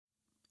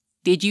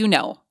Did you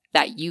know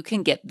that you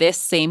can get this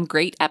same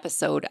great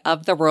episode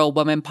of the Rural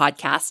Woman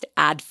podcast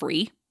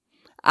ad-free?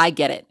 I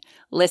get it.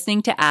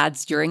 Listening to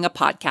ads during a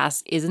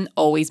podcast isn't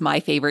always my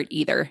favorite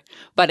either.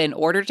 But in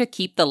order to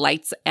keep the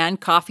lights and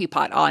coffee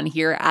pot on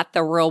here at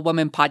the Rural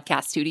Woman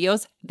Podcast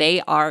Studios, they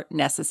are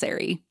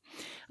necessary.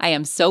 I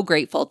am so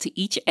grateful to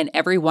each and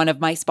every one of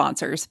my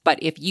sponsors, but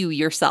if you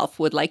yourself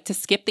would like to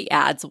skip the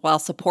ads while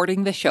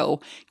supporting the show,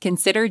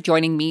 consider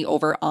joining me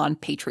over on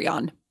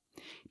Patreon.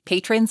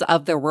 Patrons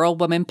of the Rural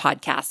Woman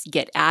podcast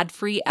get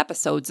ad-free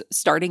episodes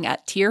starting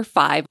at Tier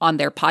 5 on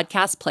their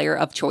podcast player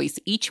of choice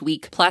each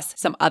week, plus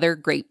some other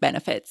great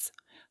benefits.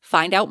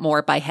 Find out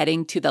more by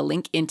heading to the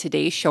link in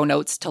today's show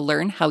notes to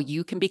learn how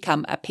you can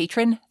become a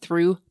patron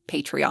through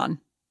Patreon.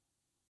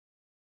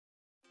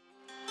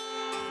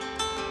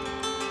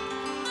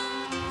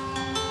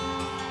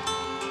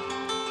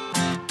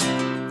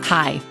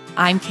 Hi,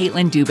 I'm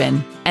Caitlin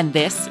Dubin, and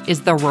this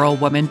is the Rural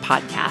Woman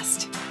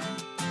podcast.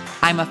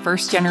 I'm a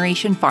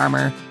first-generation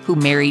farmer who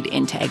married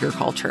into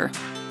agriculture.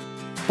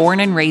 Born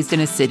and raised in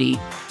a city,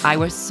 I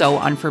was so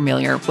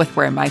unfamiliar with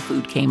where my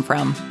food came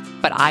from,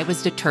 but I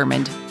was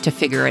determined to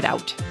figure it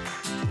out.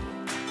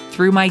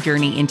 Through my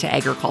journey into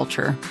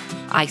agriculture,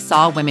 I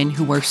saw women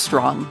who were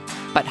strong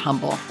but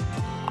humble,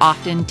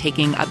 often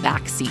taking a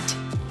back seat.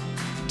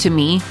 To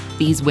me,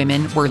 these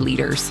women were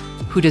leaders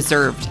who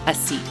deserved a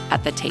seat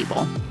at the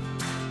table.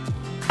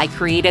 I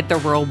created the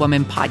Rural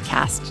Woman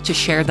podcast to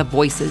share the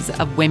voices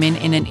of women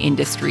in an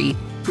industry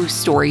whose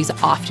stories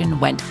often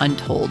went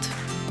untold.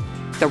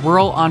 The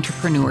rural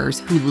entrepreneurs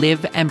who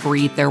live and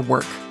breathe their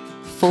work,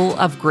 full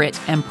of grit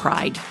and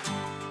pride.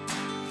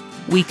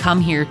 We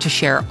come here to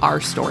share our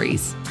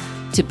stories,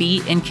 to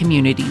be in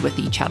community with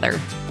each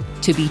other,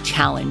 to be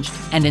challenged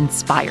and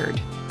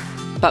inspired,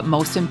 but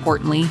most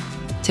importantly,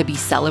 to be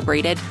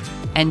celebrated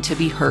and to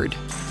be heard.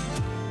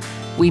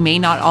 We may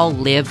not all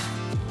live,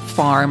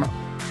 farm,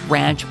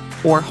 ranch,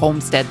 or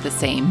homestead the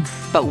same,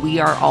 but we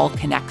are all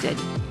connected.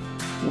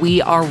 We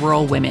are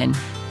rural women,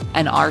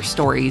 and our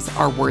stories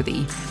are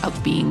worthy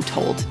of being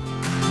told.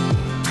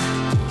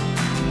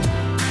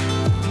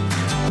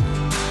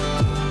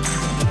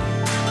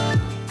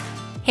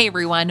 Hey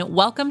everyone,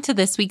 welcome to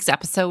this week's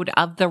episode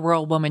of the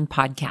Rural Woman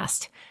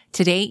podcast.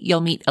 Today, you'll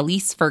meet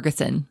Elise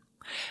Ferguson.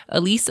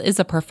 Elise is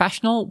a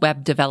professional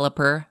web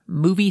developer,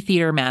 movie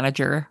theater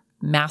manager,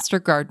 master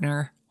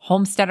gardener,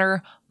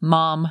 homesteader,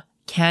 mom,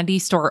 candy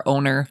store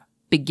owner,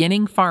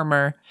 beginning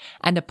farmer,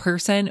 and a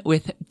person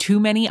with too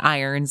many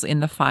irons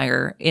in the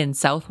fire in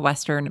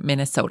southwestern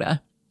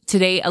Minnesota.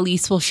 Today,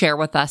 Elise will share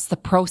with us the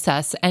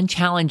process and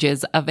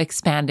challenges of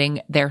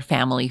expanding their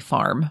family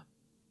farm.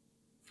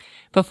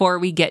 Before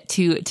we get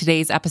to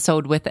today's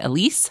episode with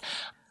Elise,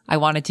 I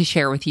wanted to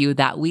share with you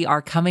that we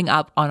are coming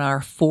up on our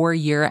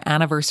 4-year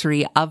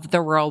anniversary of the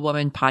Rural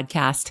Woman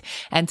podcast.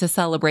 And to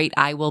celebrate,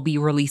 I will be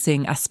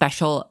releasing a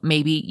special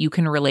Maybe You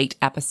Can Relate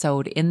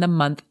episode in the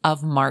month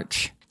of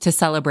March to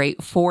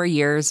celebrate 4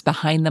 years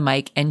behind the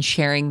mic and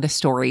sharing the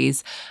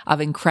stories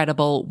of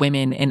incredible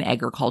women in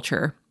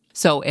agriculture.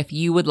 So if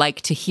you would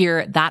like to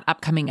hear that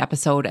upcoming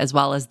episode, as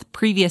well as the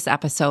previous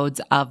episodes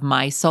of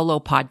my solo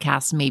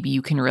podcast, Maybe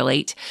You Can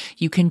Relate,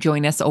 you can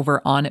join us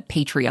over on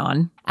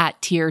Patreon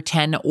at tier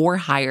 10 or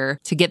higher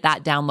to get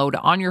that download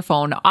on your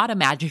phone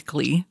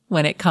automatically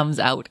when it comes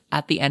out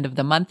at the end of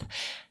the month,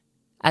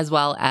 as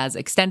well as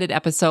extended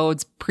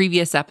episodes,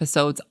 previous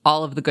episodes,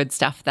 all of the good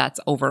stuff that's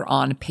over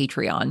on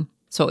Patreon.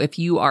 So if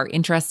you are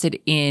interested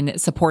in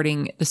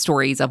supporting the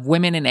stories of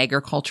women in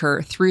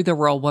agriculture through the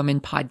Rural Woman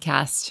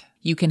podcast,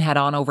 you can head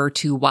on over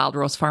to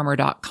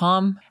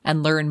wildrosefarmer.com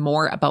and learn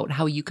more about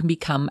how you can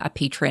become a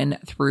patron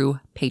through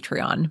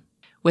Patreon.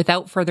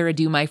 Without further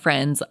ado, my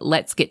friends,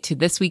 let's get to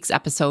this week's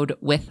episode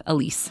with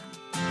Elise.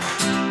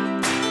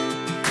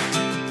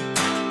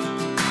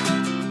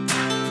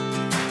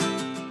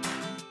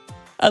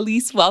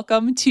 Elise,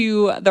 welcome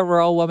to the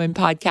Rural Woman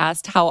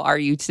podcast. How are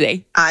you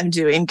today? I'm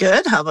doing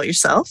good. How about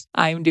yourself?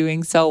 I'm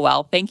doing so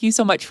well. Thank you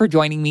so much for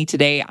joining me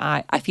today.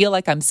 I feel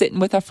like I'm sitting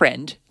with a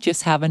friend,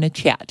 just having a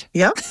chat.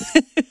 Yep.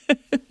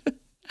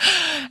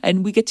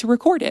 And we get to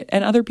record it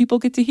and other people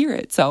get to hear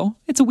it. So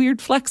it's a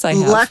weird flex I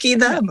have. Lucky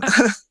them.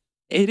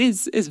 It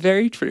is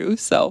very true.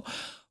 So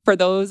for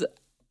those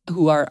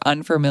who are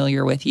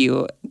unfamiliar with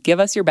you, give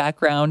us your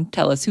background,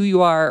 tell us who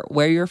you are,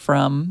 where you're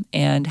from,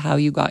 and how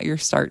you got your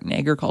start in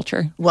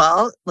agriculture.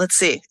 Well, let's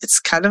see.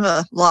 It's kind of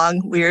a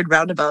long, weird,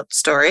 roundabout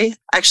story.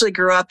 I actually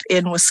grew up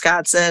in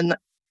Wisconsin,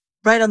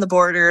 right on the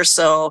border.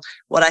 So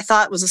what I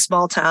thought was a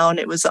small town,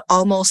 it was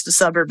almost a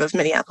suburb of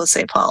Minneapolis,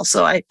 St. Paul.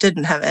 So I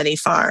didn't have any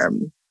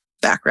farm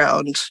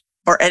background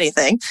or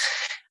anything.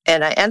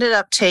 And I ended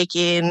up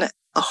taking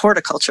a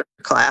horticulture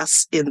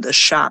class in the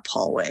shop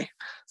hallway.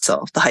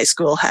 So the high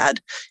school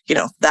had,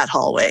 that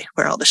hallway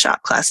where all the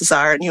shop classes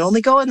are. And you only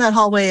go in that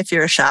hallway if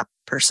you're a shop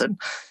person.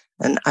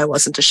 And I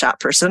wasn't a shop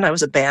person. I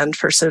was a band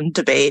person,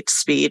 debate,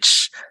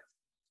 speech,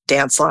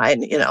 dance line,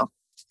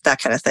 that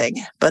kind of thing.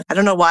 But I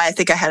don't know why. I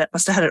think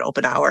must have had an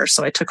open hour.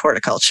 So I took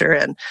horticulture.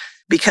 And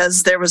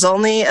because there was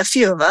only a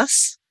few of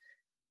us,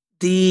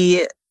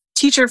 the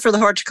teacher for the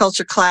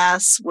horticulture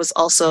class was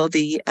also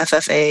the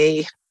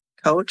FFA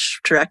coach,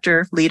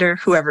 director, leader,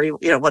 whoever,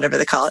 whatever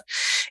they call it.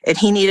 And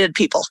he needed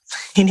people.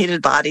 He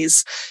needed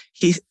bodies.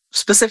 He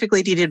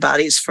specifically needed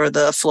bodies for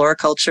the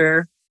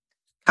floriculture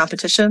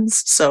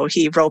competitions. So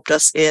he roped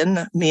us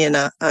in, me and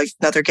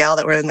another gal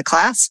that were in the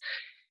class,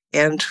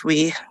 and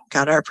we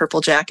got our purple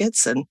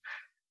jackets and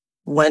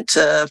went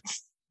to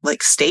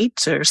like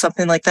state or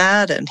something like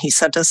that. And he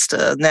sent us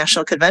to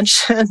national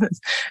convention.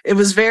 It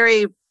was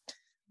very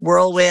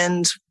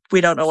whirlwind.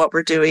 We don't know what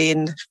we're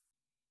doing.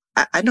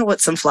 I know what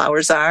some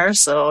flowers are,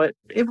 so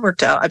it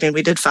worked out. I mean,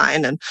 we did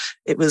fine, and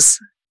it was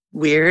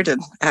weird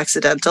and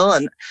accidental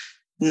and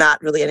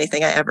not really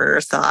anything I ever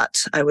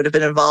thought I would have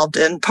been involved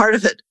in. Part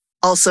of it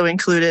also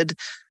included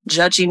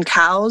judging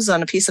cows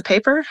on a piece of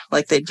paper.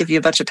 Like they'd give you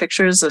a bunch of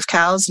pictures of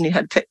cows and you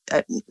had to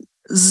pick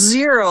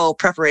zero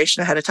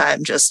preparation ahead of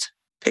time. Just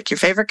pick your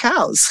favorite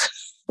cows.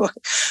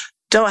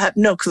 Don't have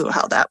no clue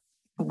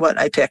what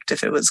I picked,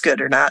 if it was good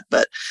or not.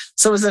 But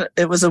so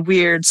it was a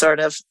weird sort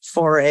of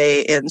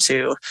foray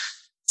into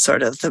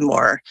sort of the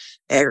more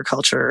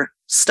agriculture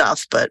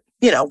stuff. But,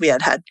 we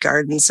had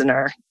gardens in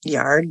our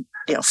yard,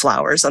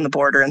 flowers on the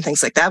border and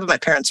things like that. But my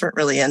parents weren't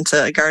really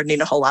into gardening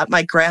a whole lot.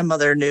 My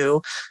grandmother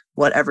knew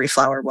what every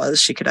flower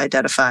was. She could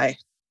identify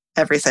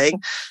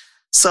everything.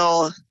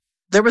 So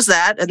there was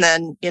that. And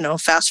then,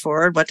 fast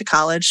forward, went to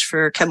college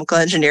for chemical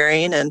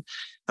engineering, and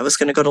I was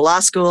going to go to law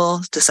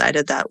school,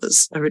 decided that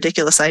was a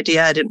ridiculous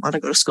idea. I didn't want to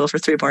go to school for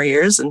 3 more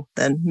years and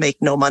then make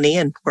no money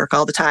and work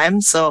all the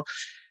time. So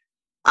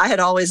I had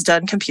always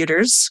done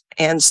computers.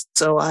 And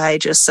so I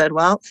just said,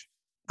 well,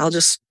 I'll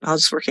just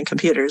work in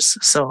computers.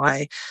 So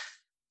I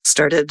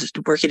started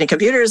working in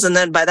computers. And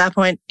then by that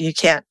point, you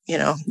can't,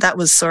 that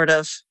was sort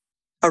of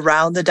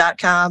around the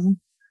 .com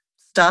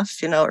stuff,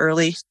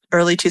 early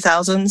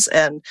 2000s.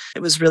 And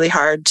it was really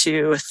hard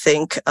to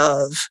think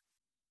of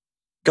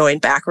going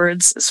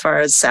backwards as far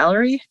as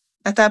salary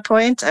at that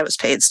point. I was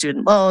paid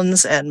student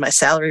loans and my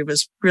salary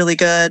was really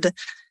good.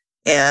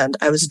 And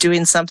I was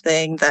doing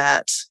something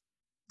that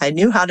I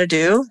knew how to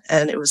do.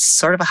 And it was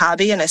sort of a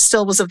hobby. And I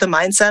still was of the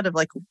mindset of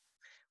like,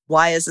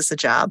 why is this a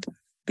job?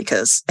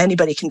 Because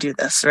anybody can do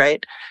this,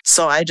 right?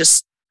 So I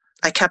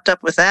kept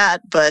up with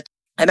that. But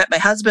I met my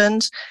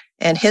husband,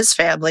 and his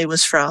family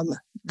was from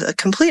the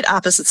complete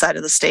opposite side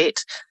of the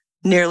state,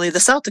 nearly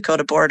the South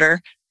Dakota border.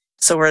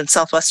 So we're in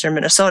southwestern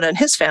Minnesota, and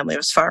his family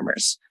was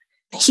farmers.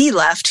 He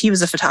left. He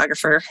was a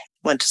photographer,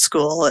 went to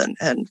school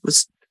and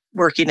was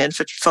working in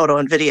photo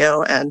and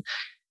video. And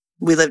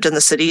we lived in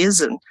the cities,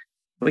 and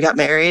we got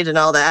married and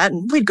all that.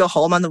 And we'd go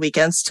home on the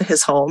weekends to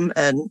his home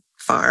and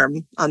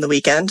farm on the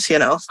weekend,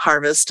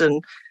 harvest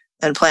and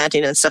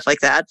planting and stuff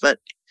like that. But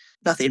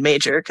nothing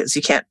major, because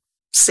you can't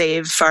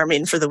save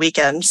farming for the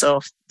weekend.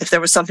 So if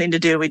there was something to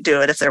do, we'd do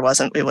it. If there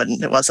wasn't, we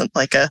wouldn't. It wasn't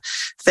like a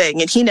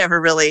thing. And he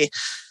never really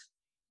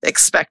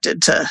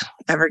expected to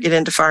ever get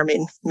into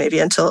farming, maybe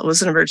until it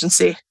was an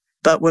emergency.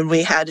 But when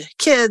we had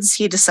kids,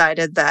 he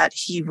decided that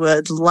he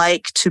would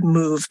like to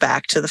move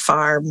back to the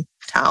farm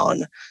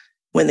town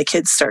when the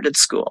kids started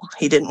school.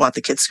 He didn't want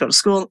the kids to go to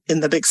school in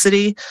the big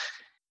city.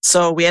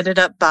 So we ended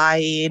up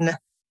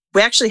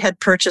we actually had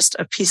purchased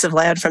a piece of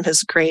land from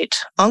his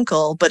great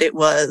uncle, but it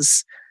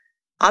was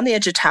on the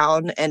edge of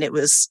town, and it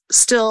was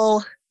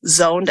still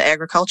zoned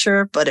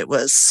agriculture, but it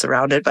was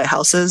surrounded by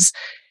houses.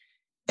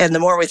 And the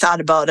more we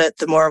thought about it,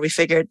 the more we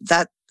figured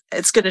that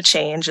it's going to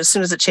change. As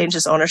soon as it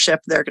changes ownership,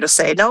 they're going to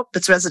say, nope,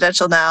 it's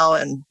residential now,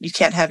 and you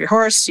can't have your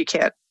horse, you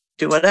can't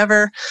do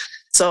whatever.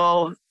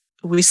 So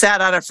we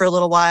sat on it for a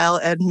little while,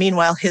 and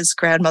meanwhile, his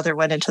grandmother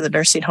went into the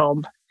nursing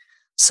home.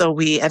 So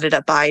we ended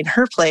up buying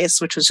her place,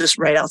 which was just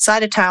right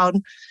outside of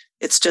town.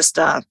 It's just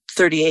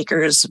 30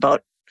 acres,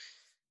 about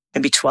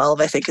maybe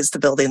 12, I think, is the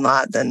building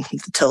lot, then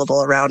the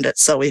tillable around it.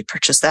 So we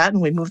purchased that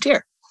and we moved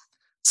here.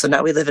 So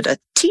now we live in a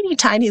teeny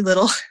tiny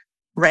little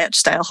ranch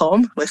style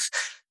home with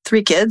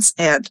 3 kids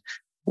and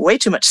way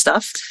too much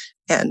stuff.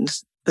 And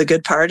the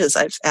good part is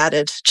I've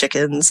added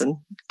chickens and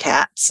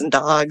cats and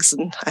dogs,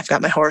 and I've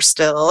got my horse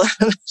still.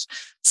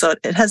 So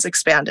it has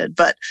expanded,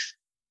 but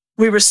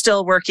we were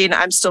still working.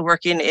 I'm still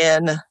working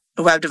in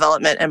web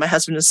development, and my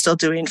husband is still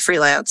doing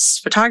freelance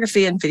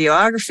photography and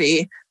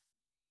videography.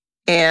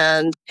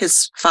 And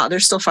his father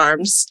still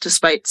farms,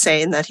 despite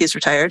saying that he's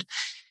retired,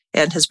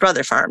 and his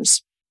brother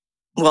farms.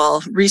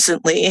 Well,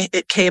 recently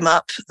it came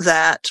up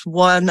that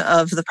one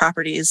of the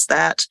properties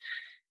that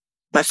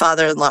my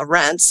father-in-law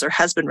rents, or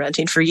has been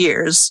renting for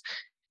years,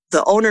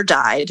 the owner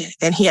died,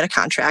 and he had a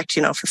contract,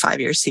 for 5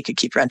 years he could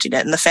keep renting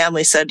it. And the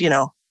family said,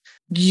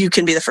 you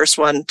can be the first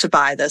one to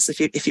buy this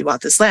if you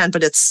want this land,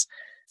 but it's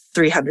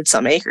 300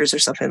 some acres or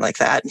something like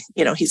that.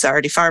 He's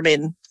already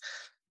farming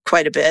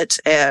quite a bit,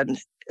 and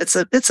it's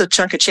a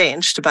chunk of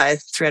change to buy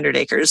 300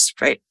 acres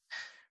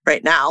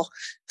right now.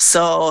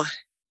 So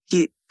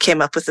he came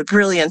up with a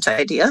brilliant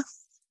idea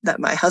that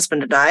my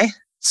husband and I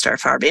start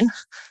farming,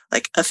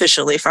 like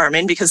officially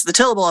farming, because the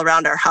tillable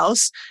around our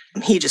house,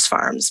 he just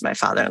farms. My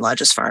father-in-law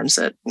just farms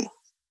it. And,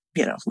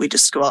 we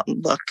just go out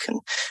and look, and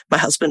my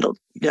husband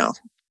will,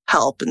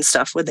 help and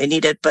stuff when they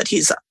need it, but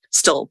he's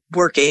still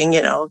working,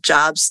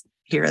 jobs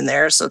here and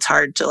there. So it's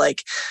hard to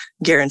like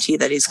guarantee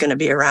that he's going to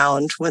be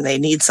around when they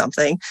need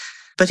something.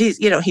 But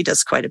he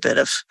does quite a bit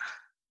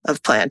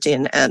of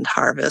planting and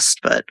harvest.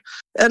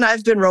 And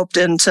I've been roped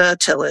into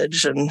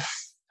tillage and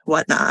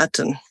whatnot.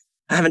 And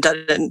I haven't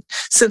done it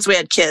since we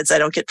had kids. I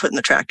don't get put in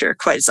the tractor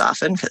quite as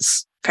often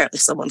because apparently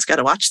someone's got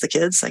to watch the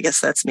kids. I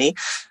guess that's me.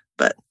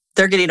 But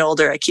they're getting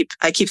older. I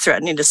keep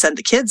threatening to send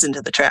the kids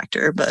into the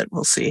tractor, but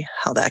we'll see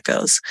how that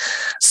goes.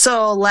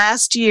 So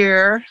last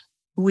year,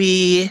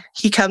 he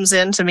comes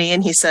in to me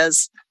and he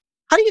says,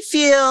 "How do you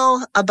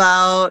feel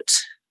about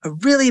a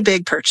really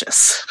big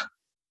purchase?"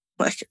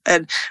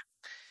 And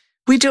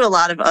we do a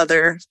lot of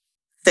other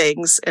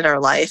things in our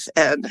life.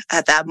 And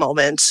at that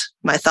moment,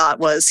 my thought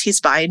was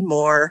he's buying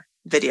more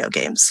video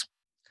games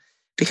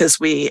because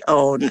we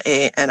own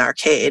an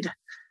arcade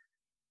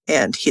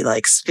and he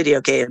likes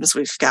video games.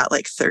 We've got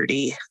like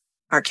 30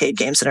 arcade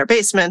games in our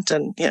basement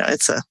and,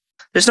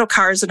 there's no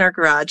cars in our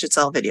garage. It's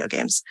all video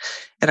games.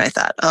 And I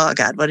thought, oh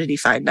God, what did he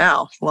find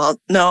now? Well,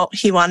 no,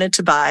 he wanted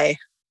to buy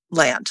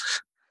land.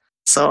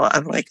 So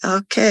I'm like,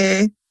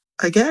 okay,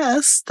 I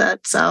guess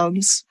that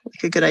sounds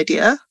like a good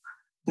idea.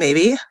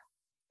 Maybe.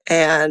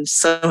 And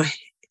so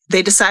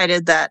they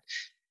decided that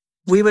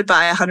we would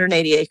buy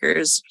 180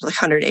 acres, like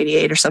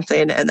 188 or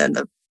something. And then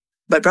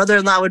my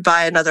brother-in-law would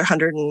buy another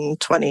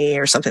 120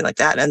 or something like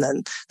that. And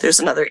then there's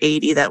another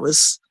 80 that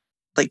was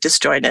like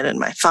disjointed and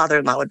my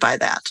father-in-law would buy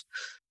that.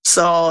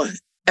 So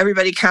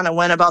everybody kind of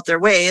went about their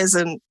ways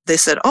and they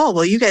said, oh,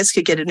 well, you guys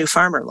could get a new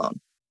farmer loan.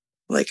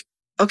 Like,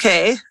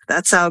 okay,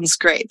 that sounds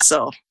great.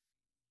 So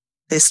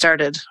they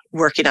started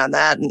working on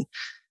that. And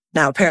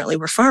now apparently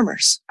we're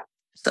farmers.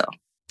 So,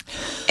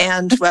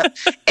 and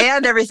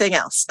everything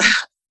else.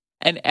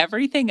 And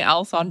everything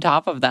else on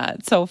top of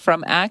that. So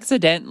from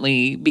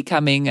accidentally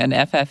becoming an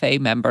FFA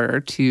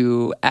member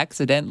to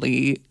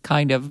accidentally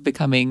kind of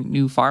becoming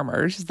new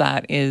farmers,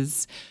 that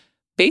is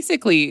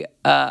basically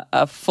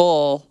a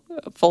full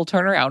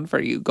turnaround for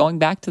you, going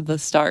back to the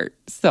start.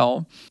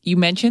 So you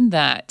mentioned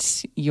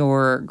that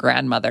your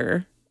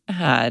grandmother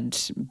had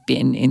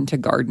been into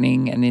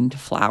gardening and into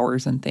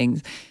flowers and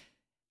things.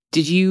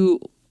 Did you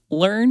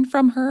learn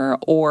from her,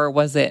 or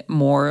was it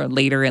more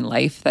later in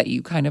life that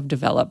you kind of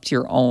developed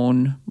your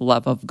own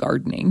love of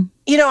gardening?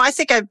 I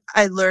think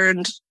I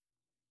learned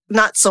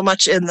not so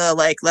much in the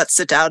like, let's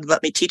sit down and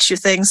let me teach you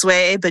things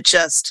way, but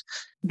just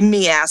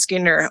me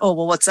asking her, oh,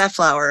 well, what's that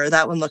flower? Or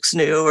that one looks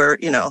new, or,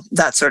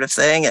 that sort of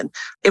thing. And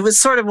it was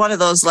sort of one of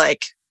those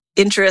like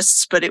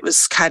interests, but it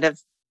was kind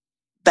of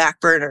back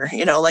burner,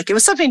 like it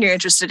was something you're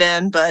interested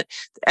in, but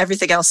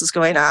everything else is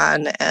going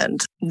on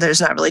and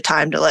there's not really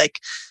time to like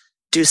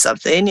do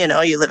something,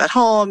 you live at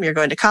home, you're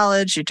going to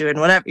college, you're doing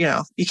whatever,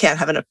 you can't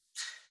have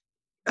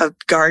a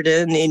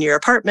garden in your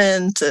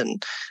apartment.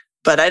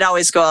 But I'd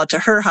always go out to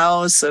her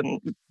house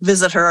and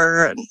visit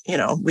her and,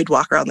 we'd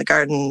walk around the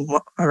garden,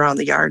 around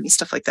the yard and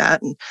stuff like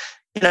that. And,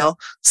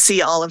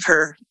 see all of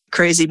her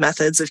crazy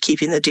methods of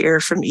keeping the deer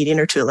from eating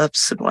her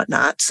tulips and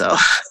whatnot. So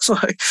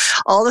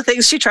all the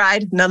things she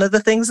tried, none of the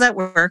things that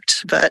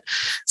worked. But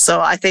so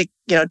I think,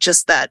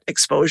 just that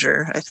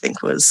exposure, I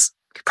think was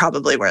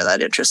probably where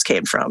that interest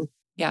came from.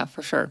 Yeah,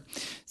 for sure.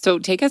 So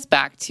take us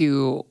back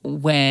to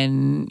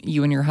when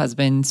you and your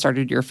husband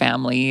started your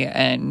family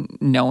and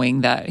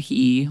knowing that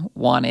he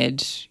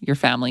wanted your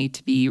family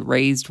to be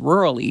raised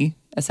rurally,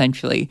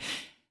 essentially,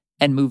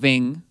 and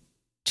moving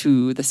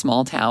to the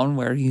small town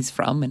where he's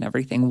from and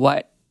everything.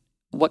 What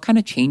kind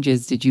of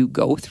changes did you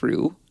go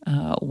through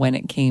when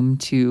it came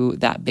to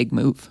that big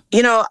move?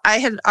 I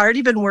had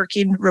already been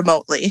working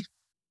remotely.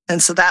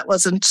 And so that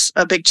wasn't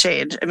a big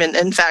change. I mean,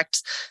 in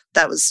fact,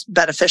 that was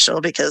beneficial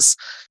because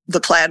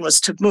the plan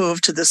was to move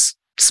to this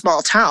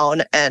small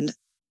town and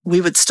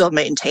we would still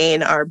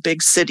maintain our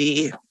big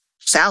city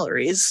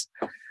salaries.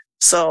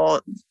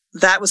 So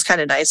that was kind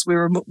of nice. We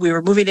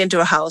were moving into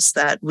a house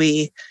that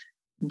we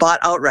bought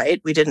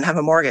outright. We didn't have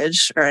a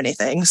mortgage or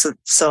anything.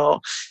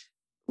 So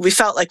we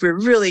felt like we were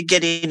really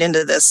getting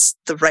into this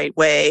the right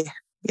way.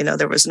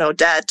 There was no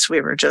debt. We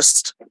were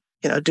just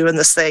doing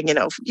this thing,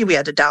 we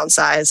had to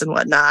downsize and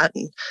whatnot.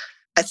 And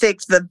I think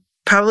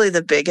probably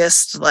the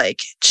biggest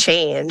like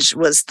change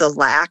was the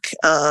lack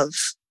of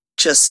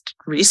just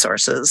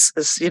resources.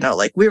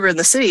 Like we were in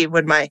the city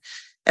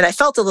and I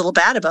felt a little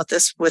bad about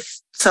this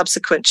with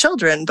subsequent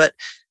children, but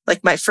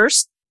like my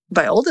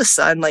oldest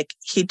son, like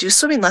he'd do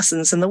swimming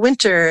lessons in the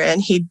winter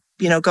and he'd,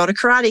 go to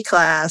karate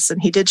class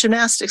and he did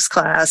gymnastics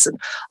class and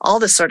all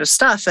this sort of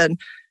stuff. And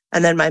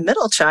then my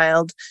middle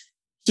child,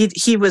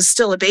 he was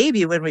still a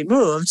baby when we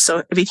moved. So,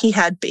 I mean, he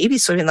had baby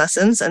swimming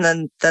lessons and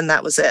then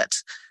that was it.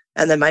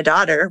 And then my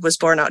daughter was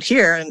born out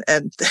here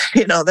and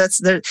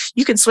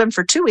you can swim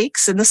for 2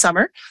 weeks in the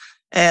summer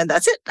and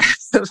that's it.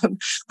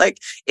 Like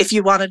if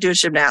you want to do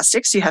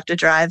gymnastics, you have to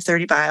drive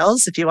 30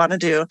 miles if you want to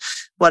do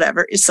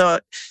whatever. So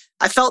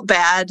I felt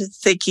bad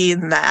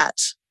thinking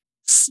that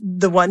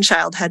the one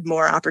child had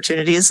more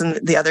opportunities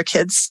than the other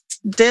kids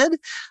did.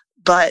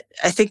 But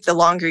I think the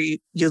longer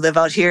you live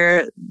out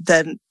here,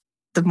 then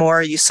the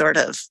more you sort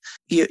of,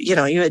 you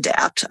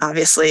adapt,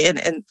 obviously.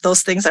 And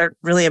those things are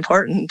really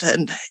important.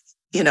 And,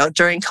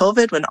 during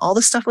COVID, when all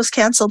the stuff was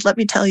canceled, let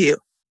me tell you,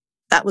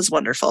 that was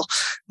wonderful.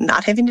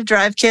 Not having to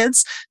drive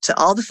kids to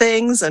all the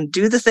things and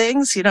do the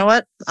things. You know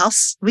what?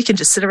 We can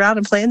just sit around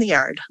and play in the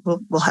yard.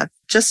 We'll have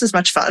just as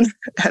much fun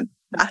and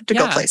not have to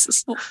go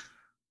places.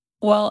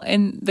 Well,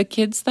 and the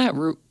kids that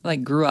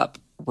grew up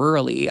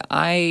rurally,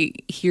 I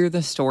hear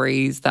the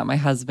stories that my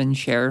husband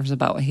shares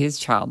about his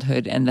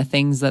childhood and the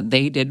things that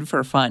they did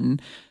for fun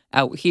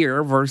out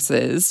here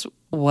versus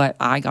what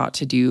I got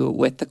to do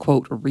with the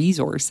quote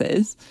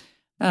resources.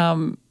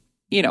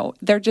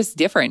 They're just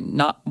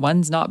different.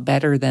 One's not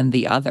better than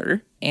the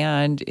other.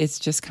 And it's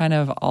just kind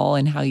of all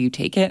in how you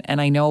take it. And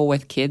I know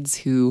with kids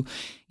who,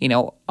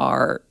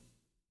 are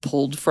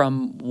pulled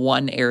from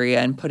one area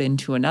and put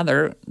into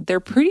another, they're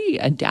pretty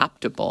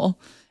adaptable.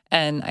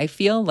 And I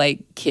feel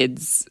like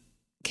kids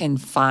can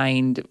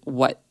find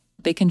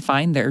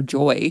their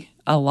joy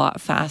a lot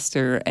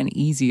faster and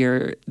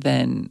easier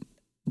than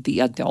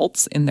the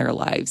adults in their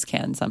lives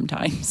can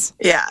sometimes.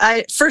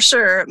 Yeah, for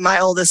sure. My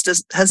oldest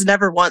has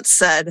never once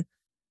said,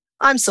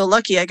 I'm so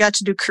lucky I got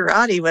to do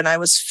karate when I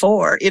was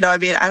 4. He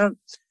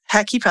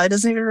probably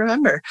doesn't even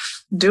remember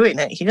doing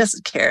it. He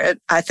doesn't care. And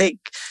I think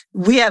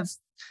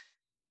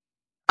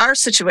our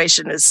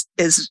situation is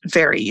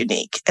very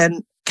unique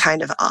and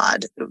kind of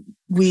odd.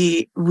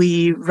 We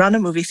run a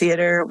movie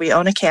theater. We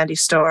own a candy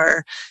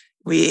store.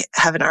 We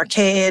have an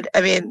arcade.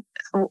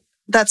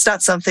 That's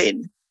not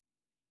something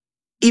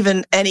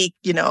even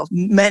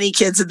many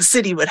kids in the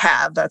city would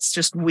have. That's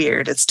just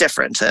weird. It's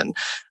different. And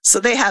so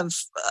they have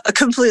a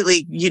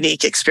completely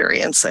unique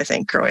experience, I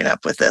think, growing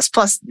up with this,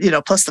 plus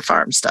the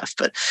farm stuff.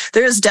 But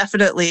there is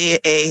definitely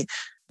a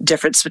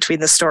difference between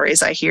the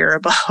stories I hear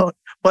about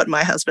what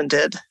my husband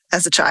did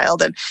as a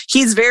child. And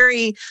he's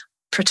very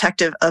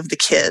protective of the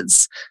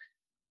kids.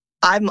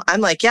 I'm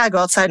like, yeah, go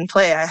outside and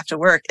play. I have to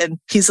work. And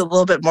he's a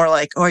little bit more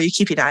like, oh, are you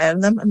keeping an eye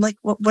on them? I'm like,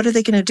 what are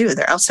they going to do?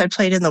 They're outside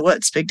playing in the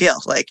woods. Big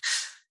deal.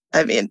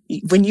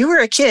 When you were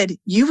a kid,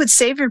 you would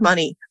save your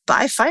money,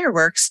 buy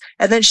fireworks,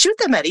 and then shoot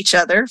them at each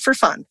other for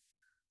fun.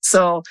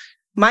 So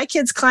my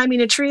kids climbing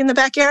a tree in the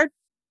backyard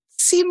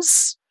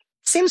seems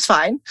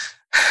fine.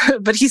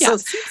 But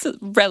seems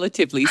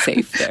relatively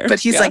safe there. But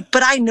he's like,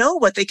 but I know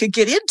what they could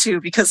get into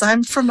because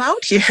I'm from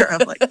out here.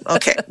 I'm like,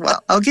 okay,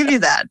 well, I'll give you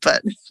that.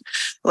 But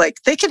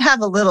they can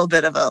have a little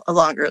bit of a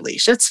longer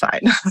leash. It's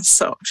fine.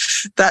 So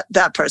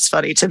that part's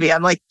funny to me.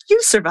 I'm like, you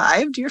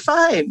survived. You're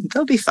fine.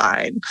 They'll be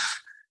fine.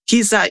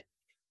 He's not,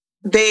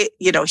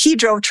 he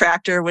drove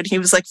tractor when he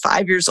was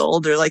 5 years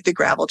old, or the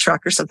gravel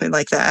truck or something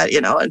like that,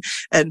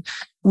 and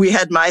we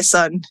had my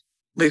son,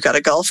 we've got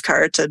a golf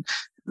cart, and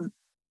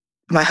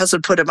my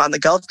husband put him on the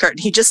golf cart, and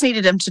he just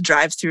needed him to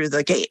drive through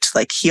the gate.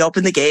 He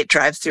opened the gate,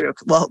 drive through.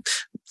 Well,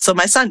 so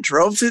my son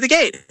drove through the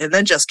gate and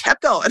then just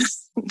kept going.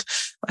 My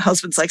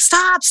husband's like,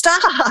 stop.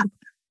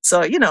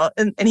 So,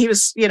 and he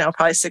was,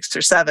 probably 6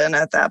 or 7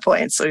 at that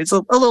point. So he's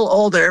a little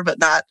older, but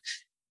not,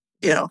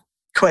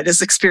 quite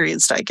as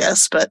experienced, I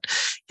guess. But,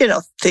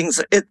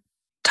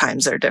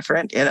 times are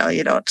different.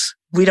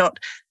 We don't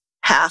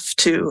have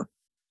to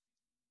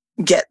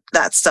get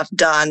that stuff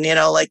done.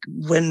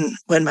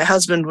 When my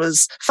husband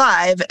was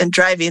 5 and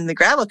driving the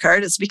gravel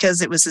cart, it's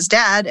because it was his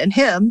dad and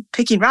him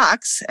picking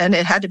rocks, and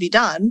it had to be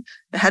done.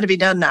 It had to be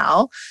done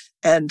now.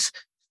 And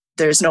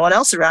there's no one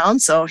else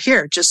around. So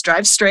here, just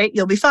drive straight.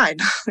 You'll be fine.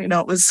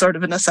 It was sort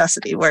of a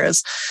necessity.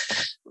 Whereas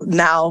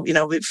now,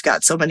 we've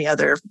got so many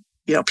other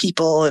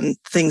people and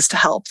things to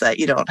help that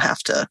you don't have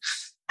to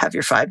have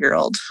your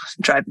 5-year-old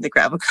driving the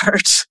gravel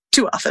cart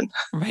too often.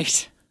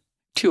 Right.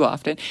 Too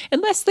often.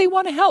 Unless they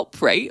want to help,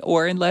 right?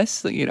 Or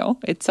unless,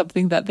 it's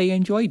something that they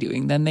enjoy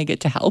doing. Then they get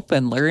to help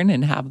and learn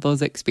and have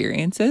those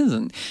experiences.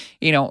 And,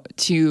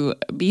 to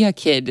be a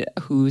kid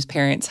whose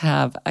parents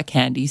have a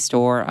candy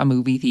store, a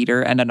movie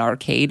theater, and an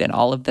arcade and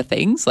all of the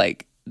things,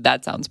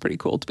 that sounds pretty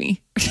cool to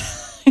me.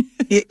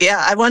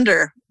 Yeah. I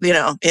wonder,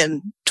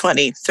 in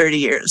 20, 30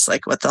 years,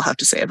 what they'll have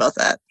to say about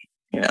that,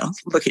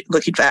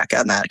 looking back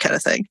on that kind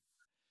of thing.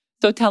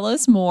 So tell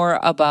us more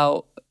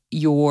about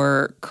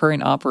your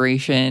current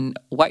operation,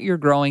 what you're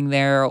growing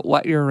there,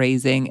 what you're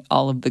raising,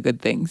 all of the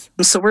good things.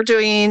 So we're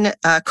doing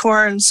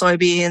corn,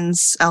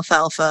 soybeans,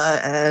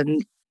 alfalfa,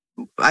 and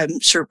I'm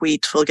sure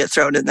wheat will get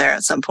thrown in there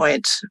at some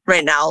point.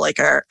 Right now,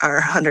 our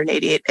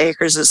 188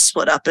 acres is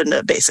split up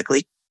into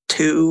basically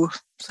 2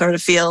 sort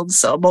of fields.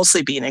 So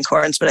mostly bean and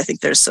corns, but I think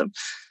there's some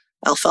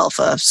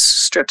alfalfa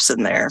strips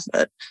in there.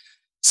 But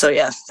so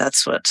yeah,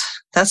 that's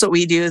what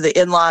we do. The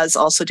in-laws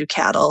also do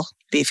cattle,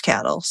 beef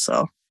cattle.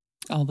 So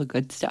all the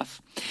good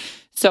stuff.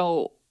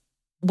 So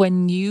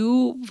when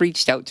you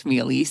reached out to me,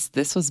 Elise,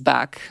 this was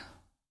back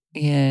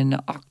in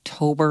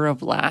October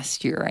of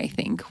last year, I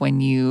think,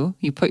 when you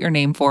put your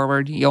name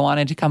forward. You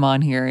wanted to come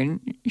on here and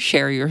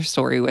share your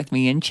story with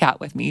me and chat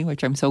with me,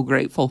 which I'm so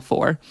grateful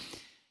for.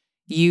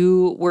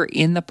 You were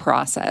in the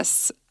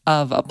process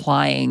of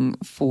applying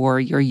for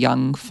your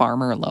young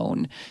farmer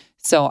loan.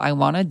 So I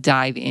want to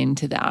dive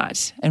into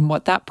that and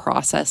what that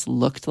process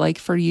looked like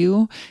for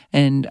you.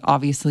 And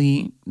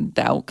obviously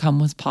the outcome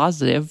was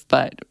positive,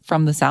 but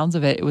from the sounds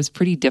of it, it was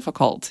pretty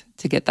difficult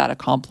to get that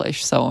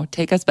accomplished. So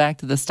take us back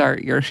to the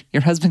start. Your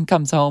husband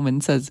comes home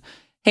and says,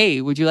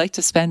 "Hey, would you like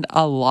to spend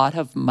a lot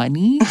of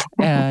money?"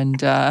 And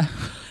to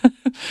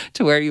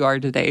where you are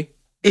today.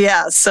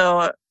 Yeah.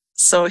 So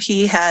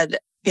he had,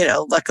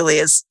 luckily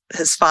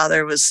his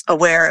father was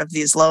aware of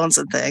these loans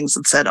and things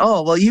and said,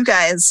 "Oh, well, you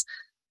guys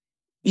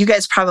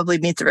probably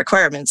meet the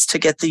requirements to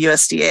get the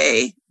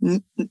USDA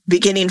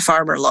beginning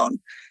farmer loan."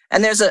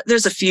 And there's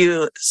a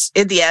few.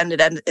 In the end,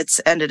 it's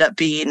ended up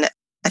being,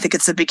 I think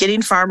it's a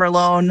beginning farmer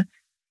loan,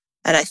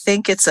 and I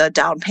think it's a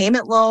down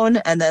payment loan,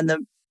 and then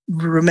the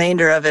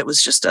remainder of it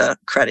was just a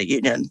credit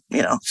union,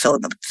 fill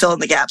in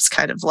the gaps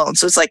kind of loan.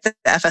 So it's like the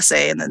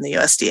FSA and then the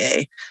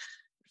USDA,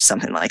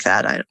 something like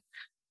that.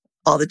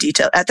 All the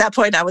detail at that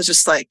point, I was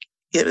just like,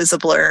 it was a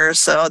blur.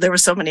 So there were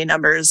so many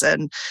numbers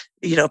and,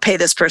 pay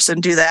this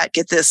person, do that,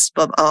 get this.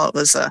 It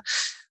was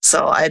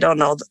so I don't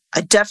know.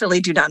 I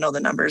definitely do not know the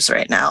numbers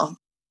right now,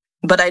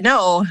 but I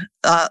know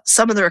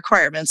some of the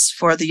requirements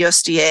for the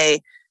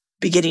USDA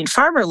beginning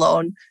farmer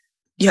loan.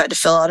 You had to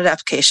fill out an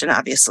application,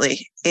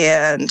 obviously.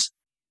 And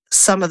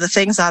some of the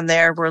things on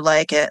there were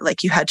like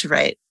you had to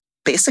write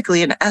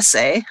basically an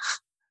essay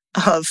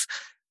of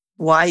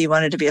why you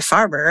wanted to be a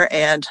farmer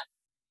and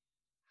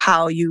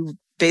how you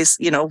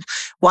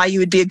why you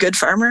would be a good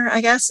farmer,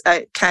 I guess.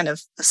 Kind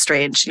of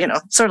strange,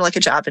 sort of like a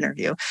job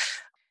interview.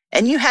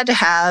 And you had to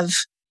have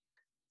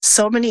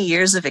so many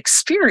years of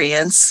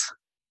experience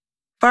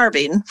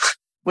farming,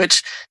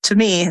 which to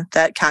me,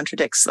 that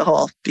contradicts the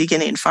whole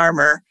beginning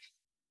farmer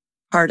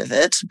part of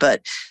it.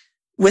 But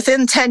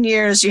within 10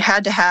 years, you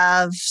had to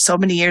have so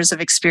many years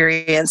of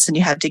experience, and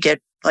you had to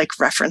get like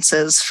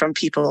references from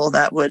people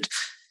that would,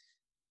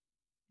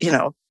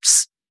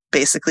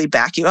 basically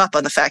back you up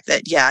on the fact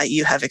that, yeah,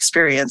 you have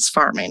experience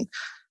farming.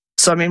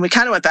 So, I mean, we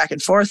kind of went back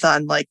and forth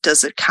on like,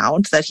 does it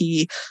count that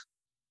he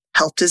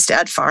helped his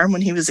dad farm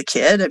when he was a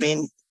kid? I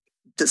mean,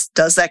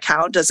 does that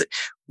count? Does it,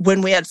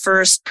 when we had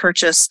first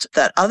purchased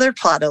that other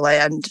plot of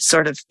land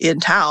sort of in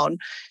town,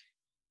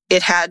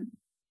 it had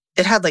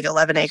like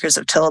 11 acres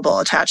of tillable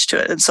attached to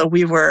it. And so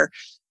we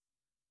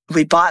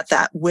bought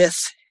that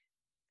with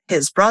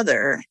his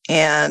brother,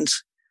 and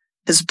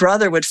his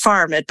brother would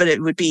farm it, but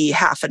it would be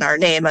half in our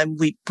name, and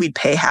we'd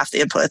pay half the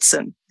inputs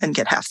and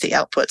get half the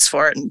outputs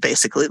for it. And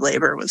basically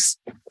labor was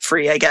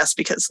free, I guess,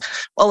 because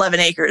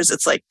 11 acres,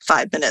 it's like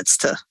 5 minutes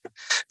to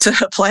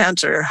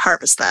plant or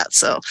harvest that.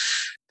 So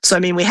I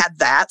mean, we had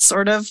that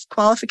sort of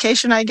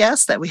qualification, I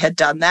guess, that we had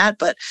done that,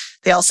 but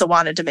they also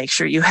wanted to make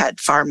sure you had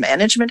farm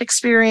management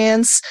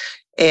experience,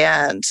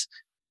 and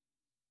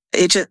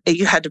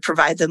you had to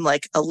provide them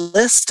like a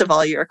list of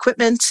all your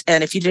equipment.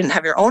 And if you didn't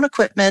have your own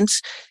equipment,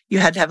 you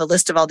had to have a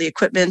list of all the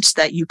equipment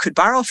that you could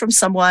borrow from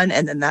someone.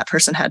 And then that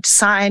person had to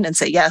sign and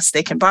say, yes,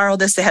 they can borrow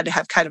this. They had to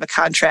have kind of a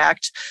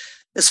contract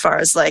as far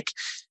as like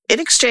in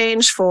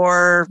exchange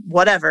for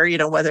whatever,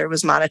 whether it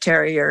was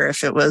monetary or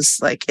if it was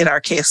like in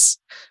our case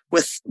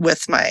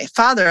with my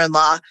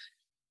father-in-law,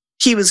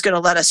 he was going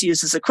to let us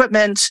use his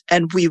equipment,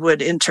 and we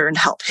would in turn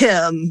help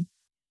him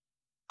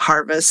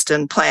harvest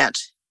and plant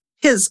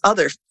his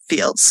other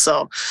fields.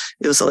 So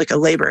it was like a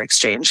labor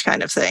exchange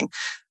kind of thing.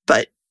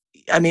 But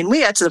I mean,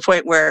 we got to the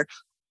point where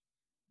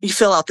you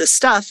fill out this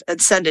stuff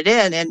and send it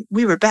in, and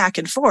we were back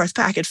and forth.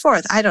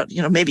 I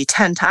don't, maybe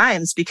 10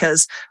 times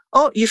because,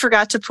 oh, you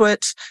forgot to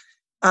put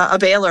a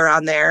baler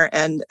on there,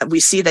 and we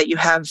see that you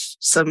have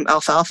some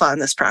alfalfa on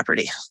this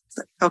property.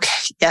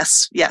 Okay,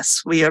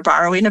 yes, we are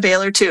borrowing a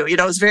baler too. It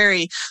was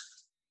very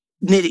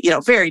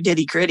very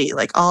nitty gritty,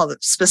 like all the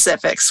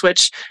specifics,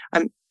 which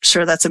I'm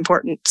sure that's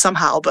important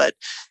somehow. But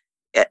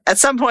at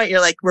some point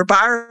you're like, we're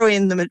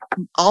borrowing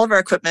all of our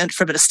equipment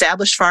from an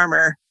established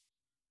farmer.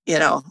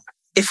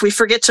 If we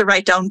forget to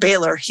write down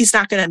baler, he's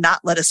not going to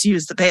not let us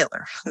use the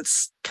baler.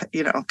 It's,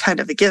 kind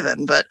of a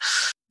given.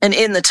 And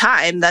in the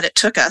time that it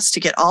took us to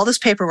get all this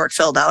paperwork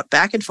filled out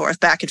back and forth,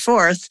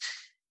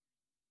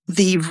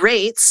 the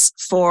rates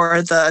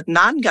for the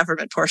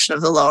non-government portion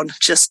of the loan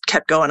just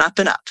kept going up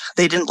and up.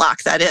 They didn't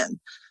lock that in.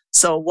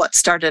 So what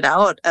started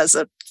out as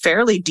a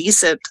fairly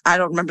decent, I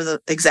don't remember the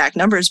exact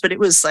numbers, but it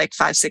was like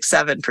 5, 6,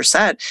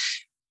 7%,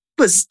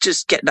 was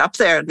just getting up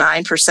there,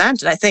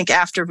 9%. And I think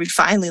after we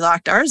finally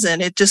locked ours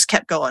in, it just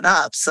kept going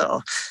up.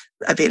 So,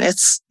 I mean,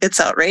 it's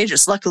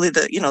outrageous. Luckily,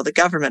 the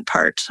government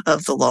part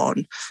of the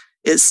loan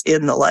is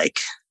in the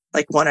like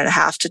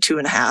 1.5 to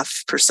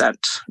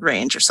 2.5%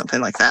 range or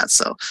something like that.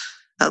 So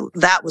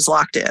that was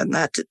locked in.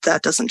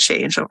 That doesn't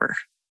change over.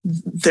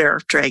 They're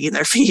dragging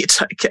their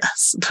feet, I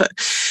guess. But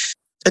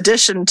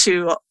addition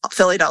to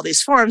filling all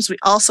these forms, we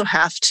also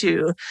have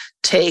to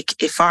take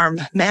a farm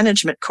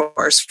management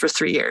course for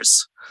 3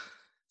 years.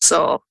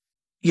 So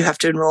you have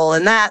to enroll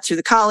in that through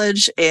the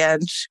college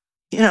and,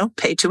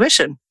 pay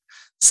tuition.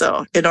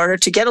 So in order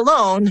to get a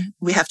loan,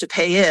 we have to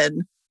pay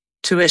in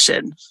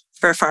tuition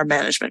for a farm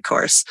management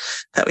course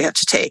that we have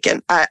to take.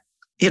 And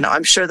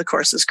I'm sure the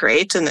course is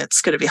great and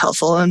it's going to be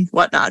helpful and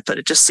whatnot, but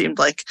it just seemed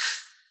like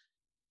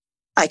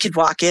I could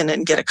walk in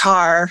and get a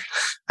car.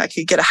 I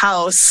could get a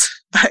house.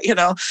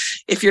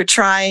 If you're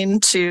trying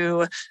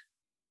to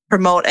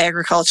promote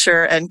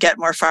agriculture and get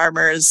more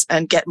farmers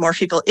and get more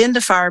people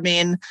into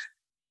farming,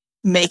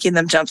 making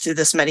them jump through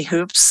this many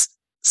hoops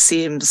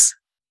seems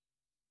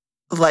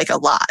like a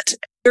lot.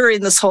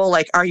 During this whole,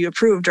 are you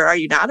approved or are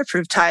you not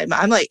approved time,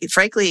 I'm like,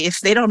 frankly, if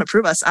they don't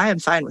approve us, I am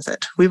fine with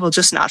it. We will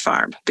just not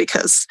farm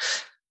because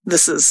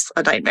this is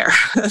a nightmare.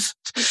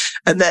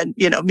 And then,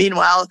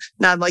 meanwhile,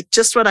 now I'm like,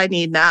 just what I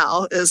need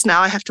now is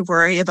now I have to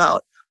worry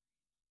about,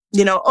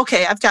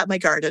 okay, I've got my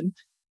garden.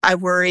 I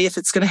worry if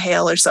it's going to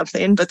hail or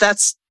something, but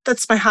that's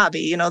my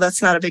hobby.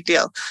 That's not a big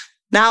deal.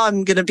 Now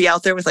I'm going to be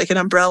out there with an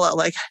umbrella,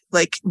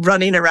 like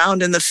running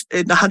around in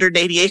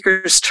 180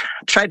 acres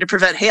trying to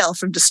prevent hail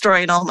from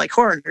destroying all my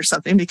corn or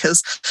something,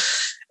 because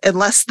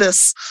unless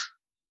this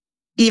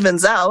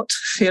evens out,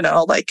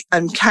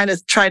 I'm kind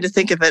of trying to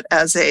think of it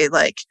as a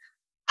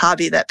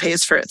hobby that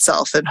pays for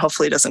itself and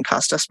hopefully doesn't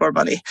cost us more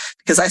money,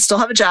 because I still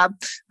have a job.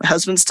 My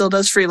husband still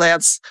does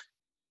freelance.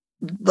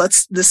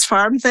 This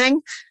farm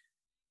thing,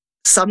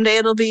 someday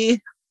it'll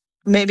be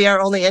maybe our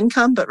only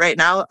income, but right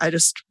now I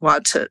just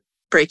want to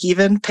break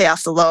even, pay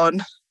off the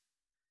loan,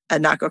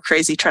 and not go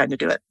crazy trying to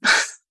do it.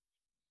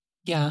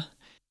 Yeah.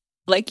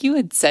 Like you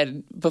had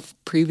said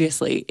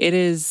previously, it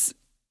is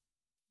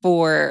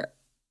for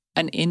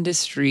an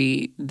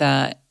industry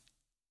that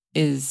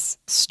is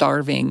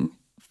starving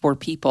for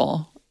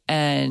people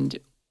and,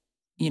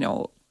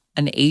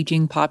 an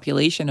aging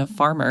population of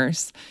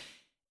farmers.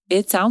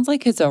 It sounds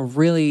like it's a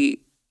really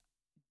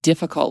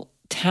difficult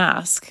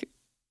task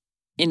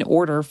in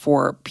order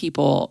for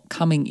people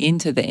coming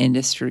into the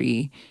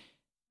industry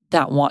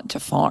that want to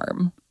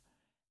farm.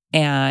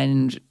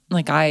 And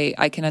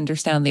I can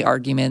understand the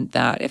argument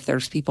that if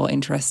there's people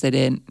interested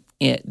in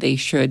it, they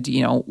should,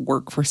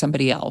 work for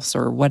somebody else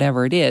or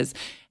whatever it is.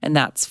 And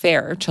that's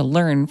fair to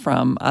learn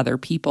from other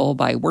people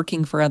by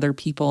working for other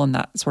people and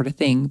that sort of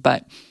thing.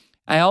 But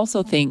I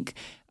also think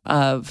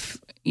of,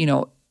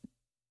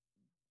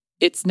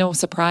 it's no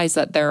surprise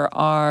that there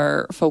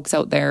are folks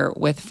out there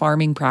with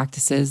farming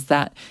practices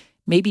that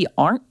maybe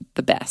aren't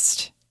the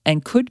best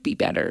and could be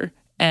better.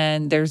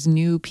 And there's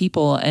new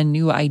people and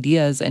new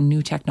ideas and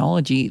new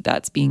technology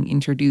that's being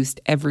introduced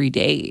every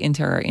day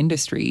into our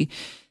industry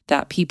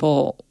that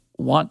people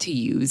want to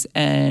use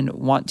and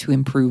want to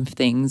improve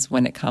things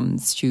when it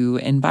comes to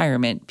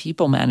environment,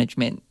 people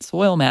management,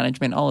 soil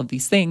management, all of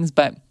these things.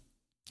 But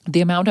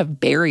the amount of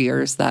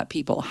barriers that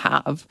people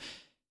have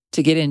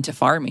to get into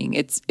farming,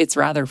 it's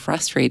rather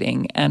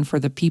frustrating. And for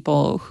the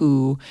people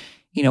who,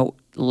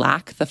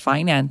 lack the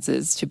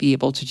finances to be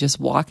able to just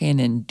walk in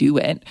and do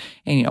it.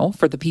 And,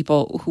 for the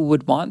people who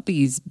would want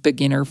these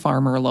beginner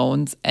farmer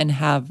loans and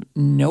have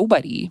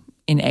nobody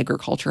in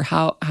agriculture,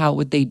 how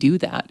would they do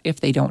that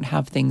if they don't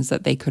have things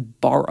that they could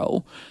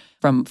borrow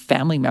from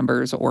family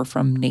members or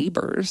from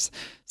neighbors?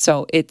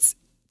 So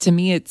to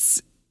me,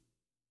 it's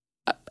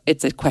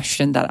a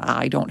question that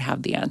I don't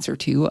have the answer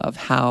to, of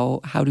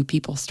how do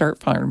people start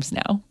farms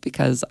now?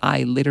 Because I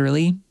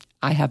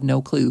have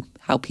no clue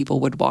how people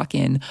would walk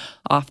in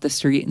off the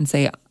street and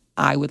say,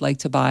 I would like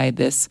to buy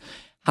this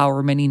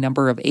however many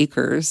number of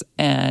acres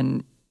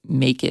and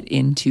make it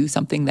into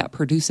something that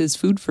produces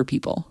food for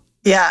people.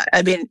 Yeah,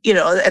 I mean,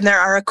 and there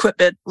are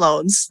equipment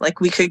loans.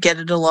 We could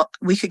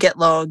get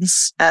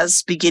loans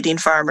as beginning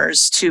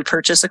farmers to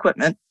purchase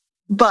equipment.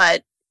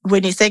 But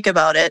when you think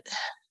about it,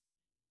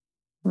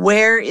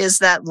 where is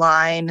that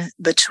line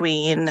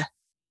between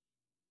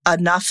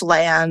enough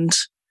land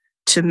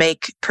to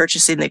make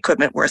purchasing the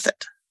equipment worth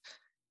it?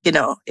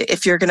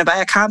 If you're going to buy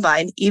a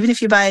combine, even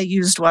if you buy a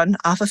used one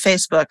off of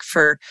Facebook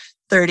for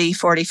 30,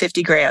 40,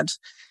 50 grand,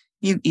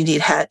 you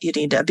need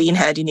a bean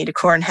head, you need a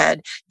corn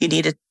head, you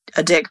need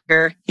a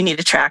digger, you need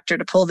a tractor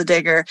to pull the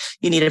digger,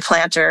 you need a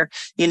planter,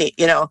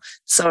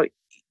 so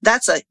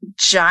that's a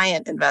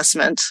giant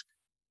investment.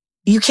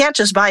 You can't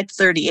just buy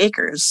 30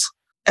 acres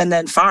and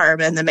then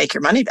farm and then make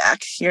your money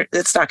back.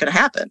 It's not going to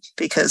happen,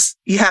 because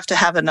you have to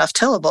have enough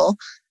tillable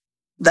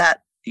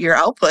that your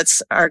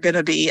outputs are going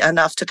to be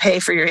enough to pay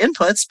for your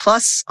inputs,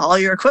 plus all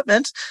your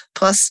equipment,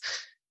 plus,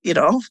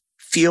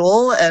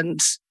 fuel and,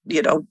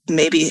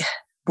 maybe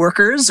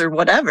workers or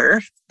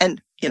whatever.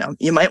 And,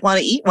 you might want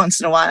to eat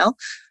once in a while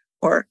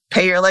or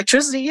pay your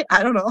electricity.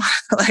 I don't know,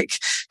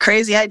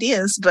 crazy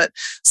ideas. But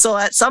so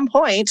at some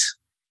point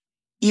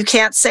you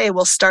can't say,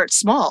 well, start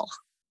small,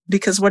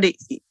 because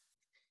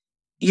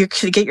you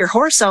could get your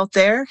horse out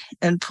there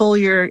and pull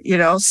your,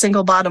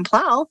 single bottom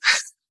plow.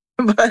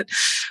 But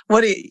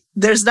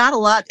there's not a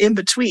lot in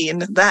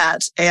between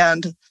that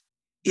and,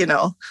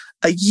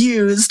 a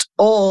used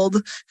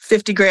old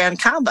 50 grand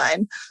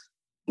combine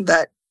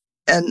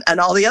and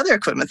all the other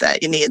equipment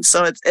that you need.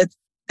 So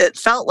it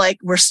felt like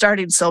we're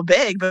starting so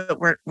big, but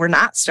we're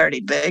not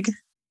starting big.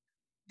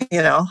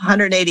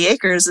 180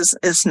 acres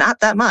is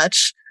not that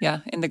much. Yeah.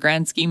 In the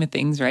grand scheme of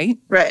things, right?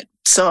 Right.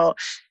 So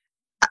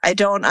I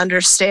don't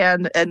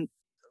understand. And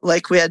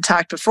like we had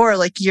talked before,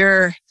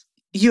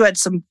 you had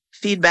some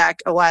feedback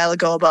a while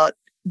ago about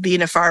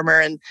being a farmer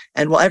and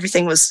well,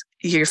 everything was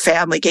your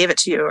family gave it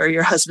to you or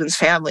your husband's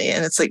family.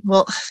 And it's like,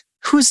 well,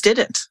 whose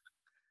didn't?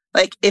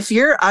 Like if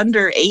you're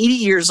under 80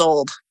 years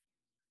old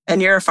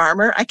and you're a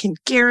farmer, I can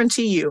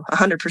guarantee you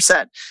 100%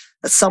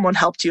 that someone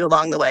helped you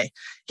along the way.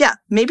 Yeah,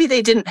 maybe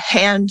they didn't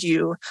hand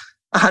you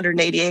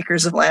 180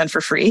 acres of land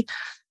for free,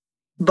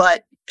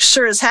 but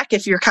sure as heck,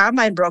 if your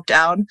combine broke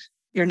down,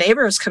 your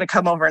neighbor is going to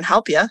come over and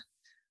help you.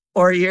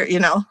 Or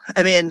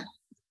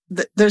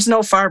there's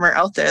no farmer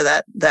out there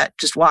that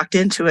just walked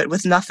into it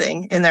with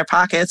nothing in their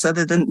pockets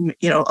other than,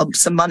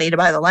 some money to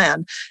buy the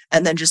land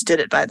and then just did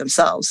it by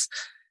themselves.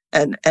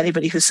 And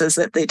anybody who says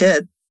that they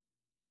did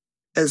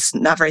is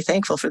not very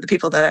thankful for the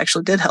people that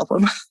actually did help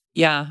them.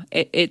 Yeah,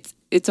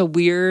 it's a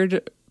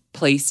weird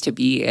place to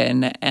be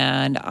in,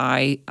 and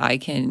I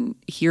can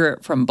hear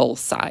it from both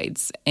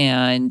sides.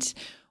 And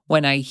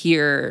when I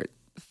hear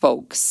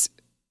folks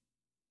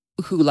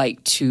who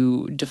like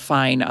to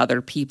define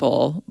other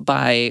people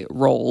by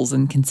roles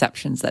and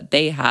conceptions that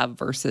they have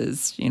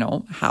versus,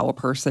 how a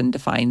person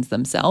defines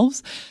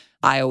themselves,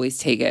 I always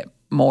take it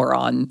more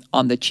on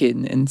the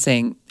chin and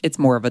saying it's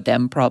more of a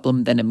them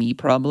problem than a me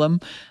problem.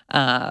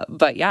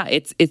 But yeah,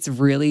 it's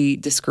really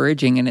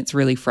discouraging and it's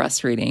really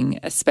frustrating,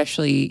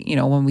 especially,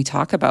 when we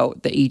talk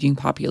about the aging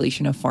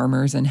population of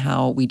farmers and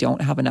how we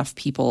don't have enough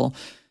people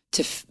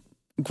to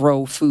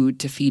grow food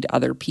to feed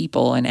other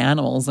people and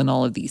animals and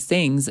all of these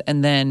things.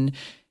 And then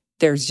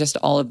there's just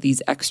all of these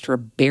extra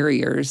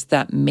barriers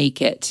that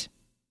make it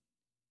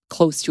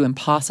close to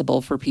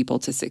impossible for people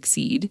to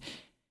succeed,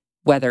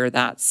 whether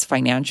that's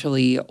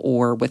financially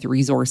or with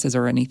resources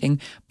or anything.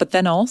 But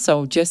then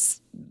also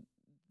just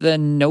the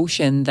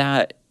notion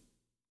that,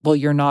 well,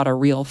 you're not a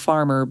real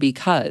farmer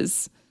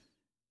because,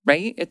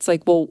 right? It's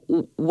like, well,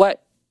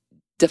 what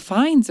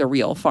defines a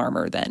real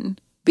farmer then?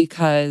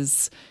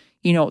 Because,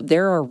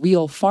 there are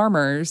real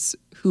farmers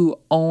who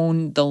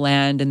own the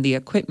land and the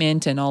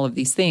equipment and all of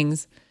these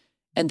things,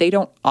 and they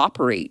don't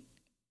operate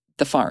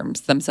the farms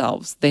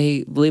themselves.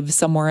 They live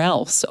somewhere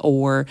else,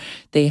 or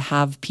they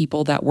have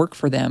people that work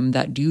for them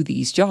that do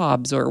these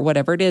jobs or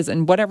whatever it is.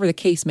 And whatever the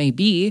case may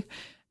be,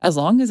 as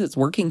long as it's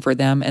working for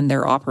them and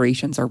their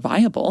operations are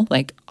viable,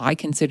 like I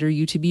consider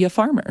you to be a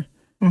farmer.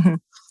 Mm-hmm.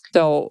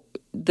 So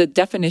the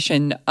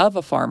definition of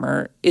a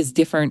farmer is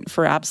different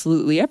for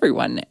absolutely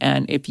everyone.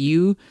 And if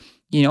you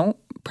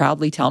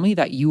proudly tell me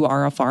that you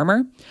are a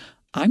farmer,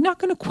 I'm not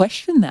going to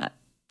question that.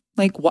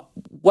 Like,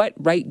 what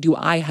right do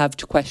I have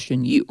to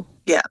question you?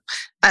 Yeah.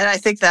 And I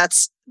think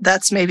that's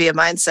maybe a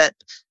mindset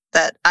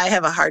that I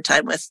have a hard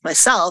time with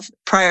myself.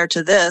 Prior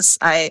to this,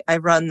 I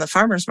run the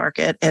farmer's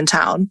market in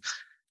town.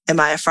 Am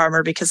I a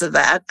farmer because of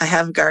that? I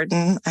have a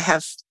garden. I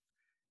have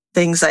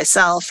things I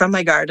sell from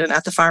my garden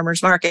at the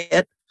farmer's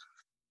market.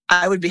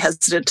 I would be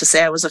hesitant to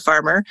say I was a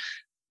farmer.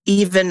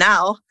 Even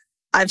now,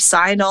 I've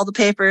signed all the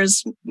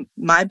papers.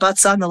 My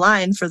butt's on the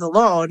line for the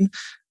loan.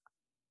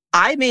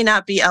 I may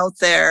not be out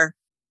there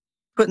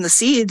putting the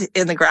seed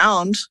in the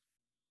ground,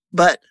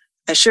 but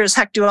I sure as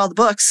heck do all the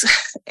books.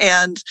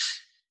 And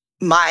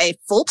my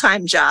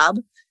full-time job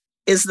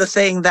is the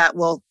thing that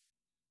will,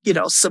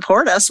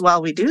 support us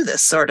while we do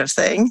this sort of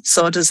thing.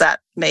 So does that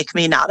make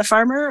me not a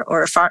farmer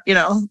or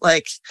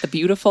like... The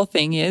beautiful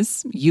thing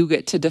is you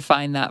get to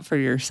define that for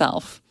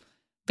yourself,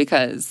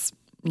 because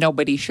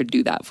nobody should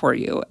do that for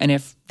you. And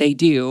if they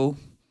do,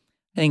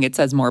 I think it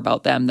says more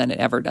about them than it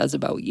ever does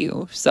about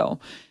you. So,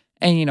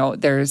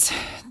 and there's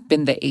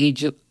been the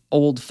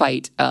age-old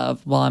fight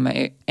of, well,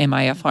 am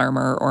I a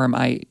farmer or am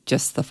I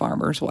just the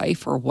farmer's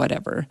wife or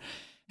whatever?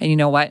 And you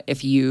know what?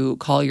 If you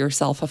call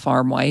yourself a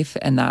farm wife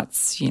and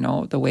that's,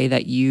 the way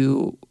that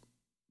you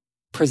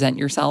present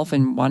yourself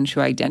and want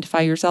to identify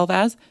yourself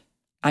as,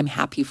 I'm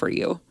happy for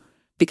you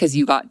because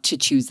you got to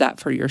choose that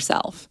for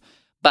yourself.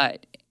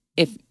 But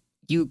if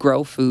you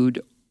grow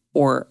food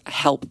or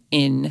help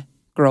in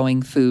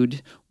growing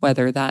food,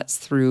 whether that's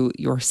through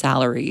your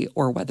salary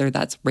or whether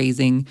that's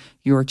raising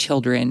your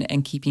children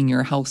and keeping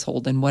your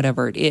household and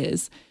whatever it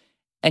is,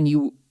 and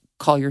you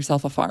call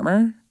yourself a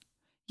farmer,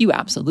 you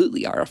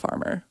absolutely are a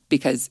farmer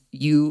because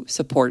you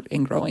support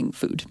in growing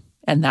food.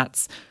 And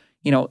that's,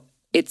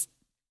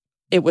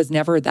 it was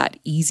never that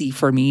easy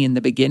for me in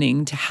the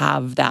beginning to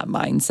have that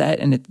mindset.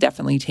 And it's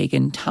definitely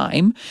taken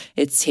time.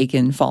 It's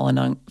taken falling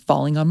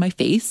on my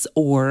face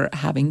or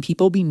having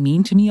people be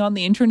mean to me on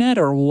the internet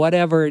or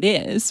whatever it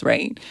is,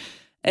 right?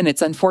 And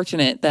it's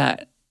unfortunate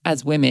that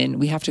as women,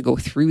 we have to go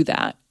through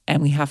that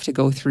and we have to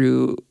go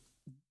through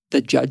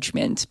the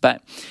judgment.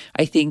 But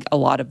I think a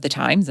lot of the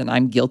times, and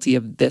I'm guilty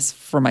of this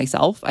for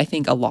myself, I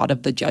think a lot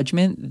of the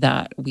judgment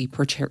that we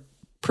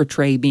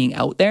portray being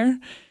out there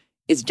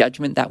is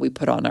judgment that we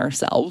put on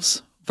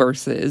ourselves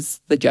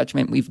versus the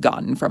judgment we've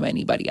gotten from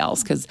anybody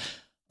else. Because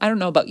I don't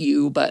know about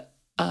you, but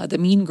the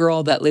mean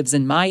girl that lives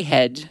in my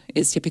head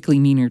is typically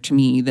meaner to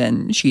me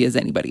than she is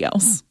anybody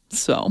else.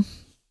 So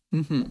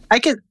mm-hmm.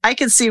 I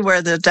can see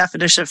where the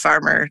definition of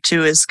farmer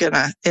too is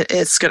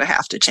it's gonna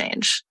have to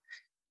change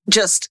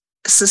just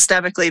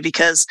systemically,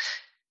 because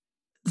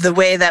the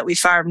way that we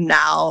farm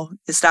now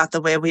is not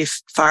the way we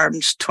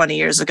farmed 20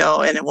 years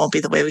ago, and it won't be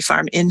the way we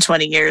farm in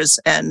 20 years.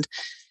 And,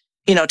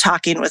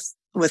 talking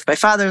with my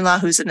father-in-law,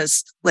 who's in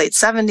his late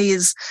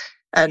 70s,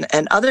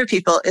 and other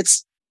people,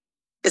 it's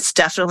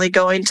definitely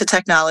going to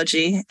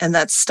technology. And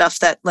that's stuff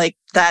that, like,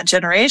 that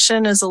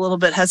generation is a little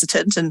bit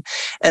hesitant, and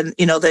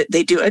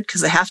they do it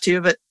because they have to,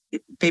 but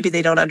maybe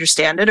they don't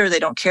understand it, or they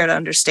don't care to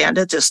understand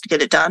it. Just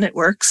get it done. It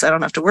works. I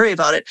don't have to worry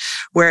about it.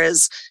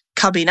 Whereas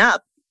coming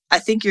up, I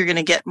think you're going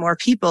to get more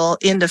people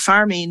into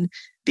farming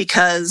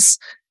because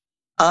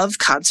of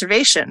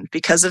conservation,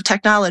 because of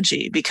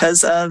technology,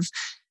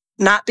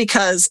 not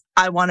because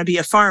I want to be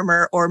a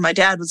farmer, or my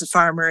dad was a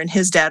farmer and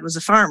his dad was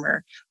a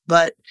farmer,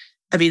 but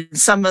I mean,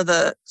 some of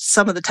the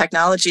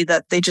technology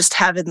that they just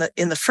have in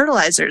the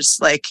fertilizers,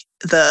 like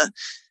the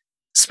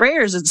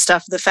sprayers and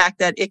stuff, the fact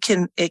that it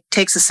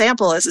takes a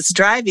sample as it's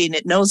driving,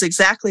 it knows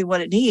exactly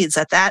what it needs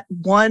at that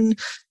 1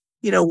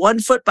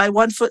 foot by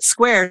 1 foot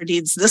square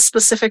needs this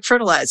specific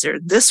fertilizer.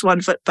 This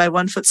 1 foot by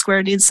 1 foot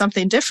square needs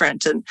something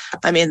different. And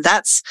I mean,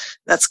 that's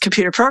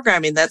computer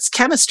programming, that's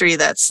chemistry,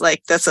 that's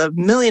a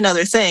million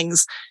other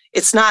things.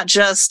 It's not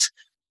just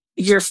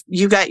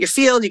you got your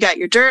field, you got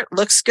your dirt,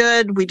 looks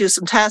good. We do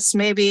some tests,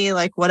 maybe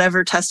like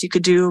whatever test you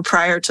could do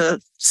prior to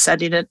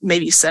sending it,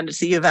 maybe you send it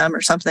to U of M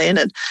or something.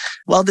 And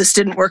well, this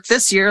didn't work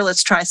this year.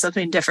 Let's try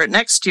something different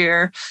next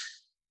year.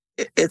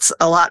 It's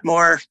a lot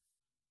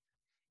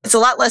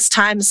less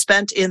time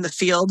spent in the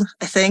field,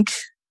 I think,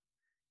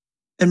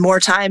 and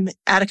more time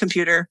at a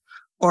computer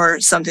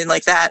or something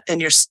like that. And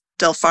you're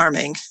still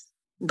farming,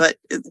 but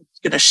it's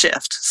going to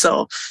shift.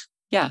 So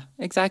yeah,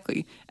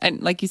 exactly.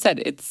 And like you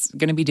said, it's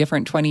going to be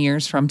different 20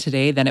 years from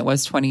today than it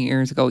was 20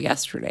 years ago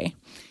yesterday.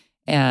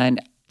 And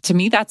to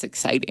me, that's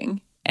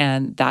exciting.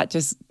 And that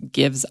just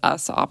gives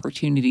us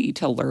opportunity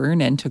to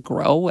learn and to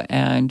grow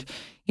and,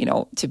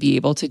 to be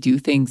able to do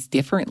things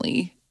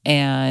differently.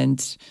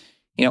 And,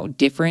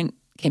 different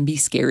can be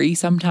scary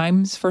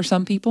sometimes for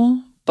some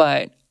people,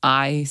 but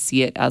I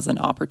see it as an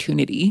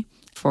opportunity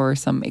for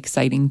some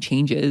exciting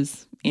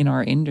changes in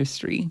our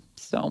industry.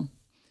 So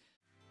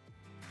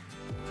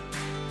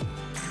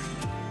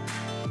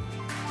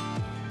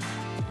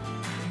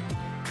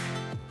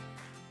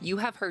you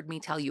have heard me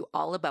tell you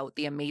all about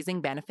the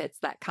amazing benefits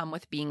that come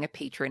with being a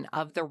patron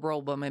of the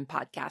Rural Woman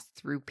podcast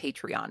through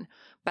Patreon,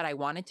 but I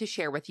wanted to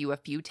share with you a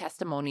few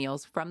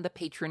testimonials from the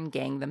patron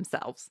gang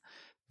themselves.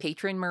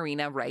 Patron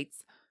Marina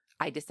writes,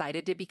 I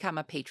decided to become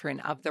a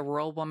patron of the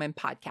Rural Woman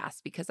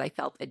podcast because I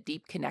felt a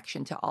deep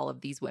connection to all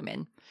of these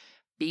women.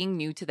 Being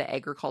new to the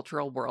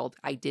agricultural world,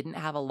 I didn't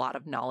have a lot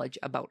of knowledge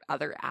about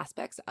other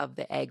aspects of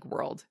the ag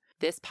world.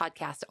 This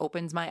podcast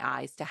opens my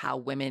eyes to how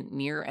women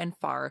near and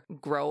far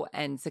grow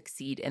and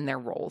succeed in their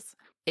roles.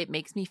 It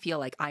makes me feel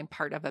like I'm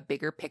part of a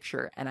bigger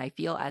picture, and I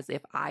feel as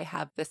if I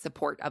have the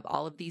support of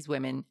all of these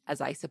women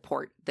as I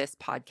support this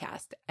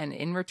podcast, and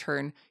in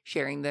return,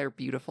 sharing their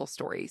beautiful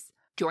stories.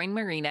 Join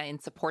Marina in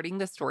supporting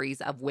the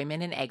stories of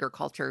women in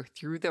agriculture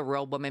through the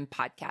Rural Woman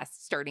podcast,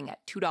 starting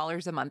at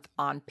 $2 a month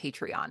on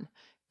Patreon.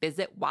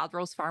 Visit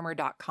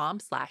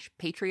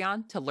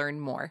wildrosefarmer.com/Patreon to learn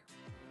more.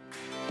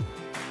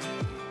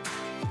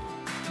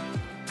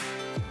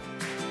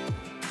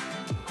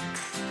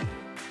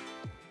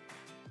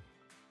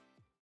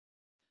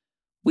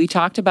 We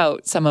talked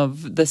about some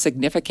of the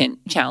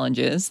significant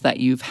challenges that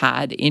you've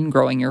had in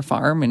growing your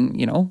farm and,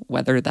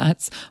 whether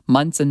that's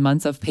months and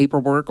months of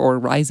paperwork or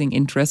rising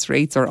interest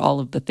rates or all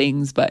of the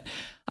things. But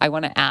I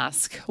want to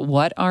ask,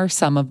 what are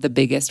some of the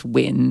biggest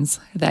wins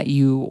that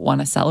you want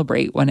to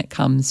celebrate when it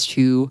comes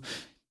to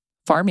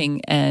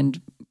farming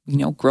and,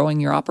 growing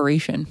your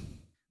operation?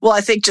 Well, I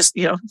think just,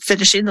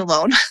 finishing the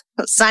loan,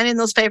 signing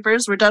those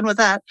papers, we're done with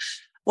that.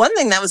 One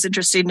thing that was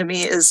interesting to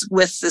me is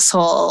with this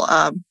whole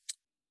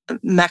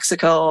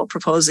Mexico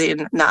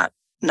proposing not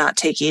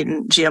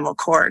taking GMO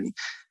corn,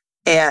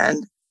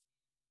 and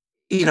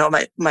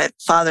my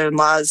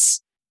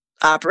father-in-law's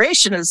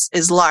operation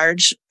is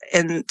large,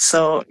 and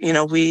so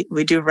we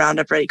do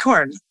Roundup Ready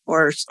corn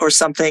or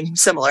something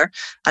similar.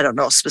 I don't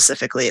know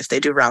specifically if they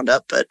do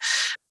Roundup, but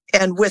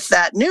and with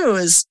that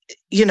news,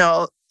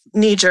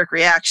 knee-jerk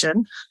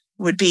reaction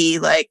would be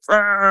like,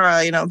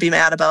 be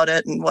mad about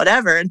it and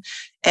whatever.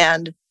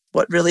 And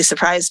what really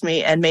surprised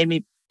me and made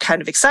me kind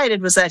of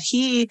excited was that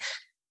he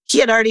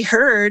had already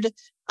heard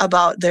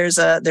about there's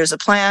a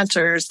plant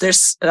or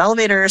there's an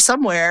elevator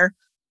somewhere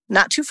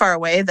not too far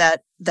away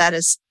that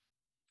is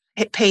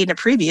paying a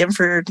premium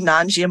for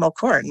non-GMO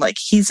corn. Like,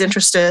 he's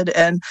interested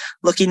in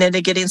looking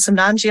into getting some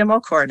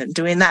non-GMO corn and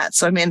doing that.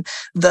 So I mean,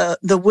 the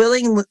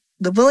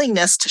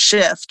willingness to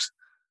shift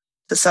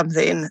to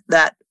something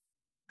that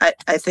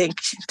I think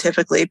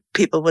typically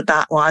people would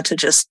not want to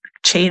just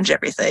change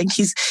everything.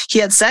 He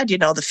had said,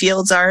 the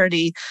field's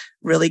already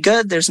really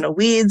good. There's no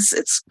weeds.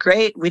 It's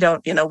great. We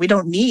don't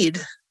need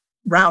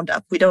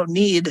Roundup. We don't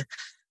need,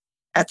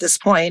 at this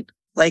point,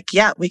 we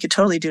could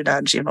totally do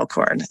non-GMO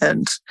corn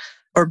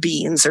or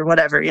beans or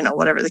whatever,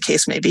 whatever the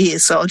case may be.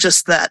 So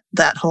just that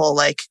whole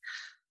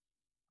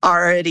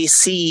already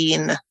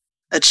seeing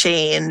a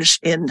change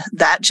in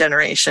that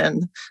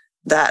generation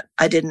that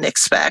I didn't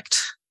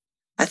expect,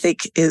 I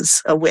think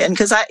is a win.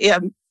 Because I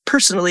am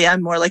personally,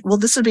 I'm more like, well,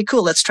 this would be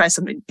cool. Let's try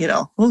something,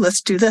 well,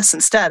 let's do this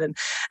instead. And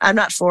I'm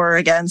not for or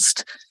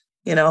against,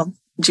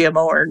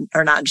 GMO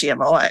or not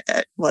GMO,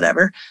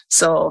 whatever.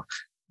 So,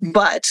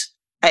 but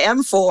I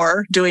am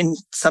for doing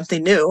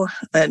something new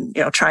and,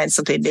 trying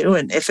something new.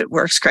 And if it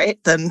works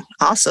great, then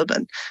awesome.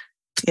 And,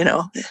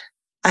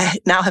 I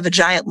now have a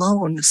giant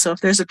loan. So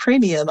if there's a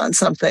premium on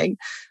something,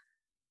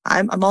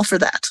 I'm all for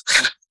that.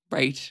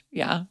 Right.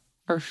 Yeah,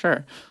 for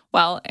sure.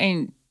 Well,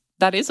 and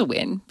that is a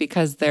win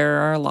because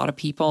there are a lot of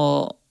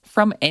people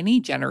from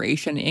any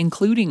generation,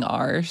 including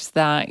ours,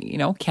 that,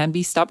 can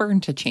be stubborn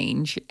to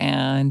change.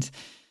 And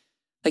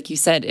like you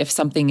said, if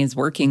something is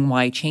working,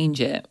 why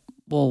change it?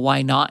 Well,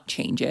 why not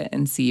change it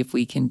and see if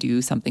we can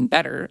do something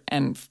better?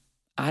 And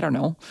I don't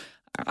know.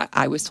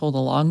 I was told a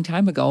long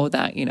time ago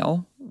that,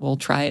 we'll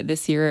try it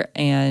this year.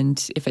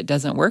 And if it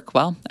doesn't work,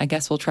 well, I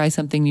guess we'll try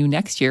something new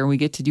next year. We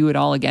get to do it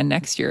all again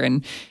next year.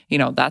 And,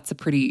 that's a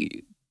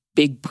pretty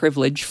big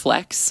privilege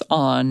flex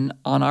on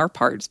our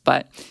parts.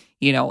 But,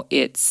 you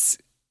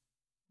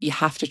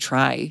have to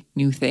try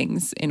new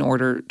things in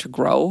order to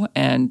grow.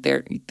 And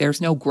there's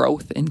no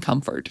growth in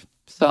comfort.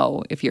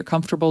 So if you're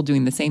comfortable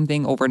doing the same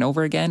thing over and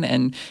over again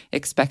and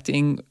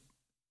expecting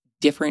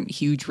different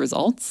huge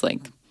results,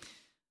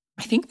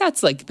 I think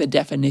that's the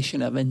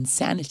definition of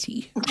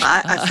insanity.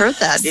 I've heard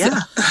that,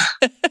 yeah.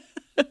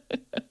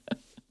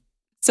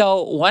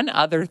 So one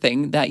other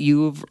thing that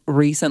you've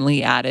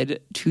recently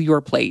added to your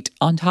plate,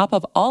 on top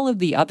of all of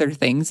the other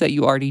things that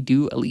you already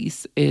do,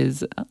 Elise,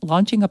 is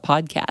launching a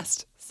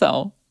podcast.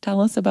 So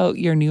tell us about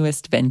your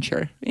newest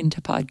venture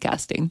into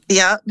podcasting.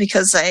 Yeah,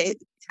 because I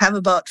have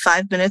about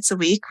 5 minutes a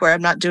week where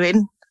I'm not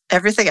doing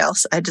everything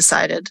else. I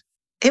decided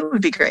it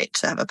would be great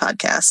to have a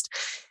podcast.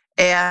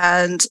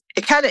 And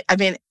it kind of,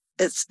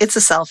 it's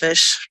a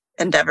selfish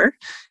endeavor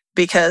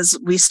because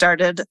we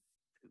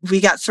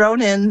got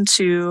thrown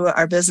into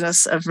our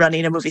business of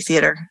running a movie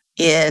theater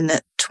in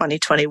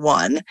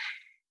 2021.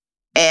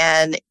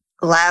 And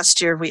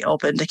last year we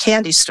opened a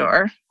candy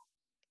store.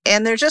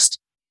 And they're just,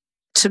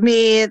 to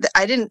me,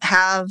 I didn't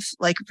have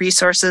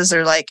resources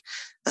or a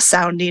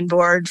sounding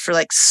board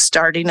for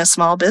starting a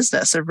small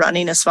business or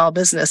running a small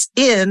business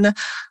in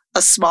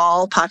a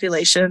small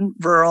population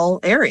rural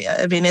area.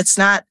 It's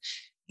not,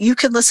 you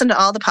could listen to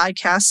all the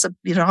podcasts of,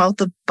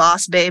 the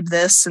Boss Babe,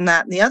 this and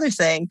that and the other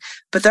thing,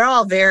 but they're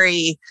all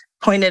very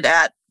pointed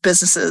at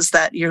businesses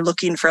that you're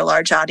looking for a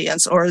large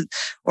audience or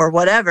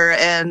whatever.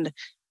 And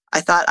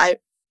I thought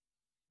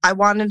I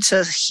wanted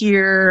to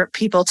hear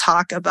people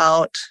talk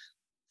about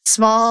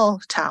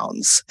small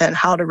towns and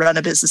how to run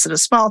a business in a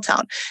small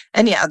town.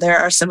 And yeah, there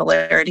are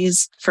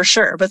similarities for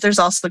sure, but there's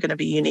also going to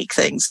be unique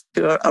things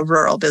to a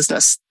rural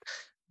business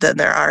than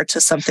there are to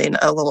something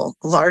a little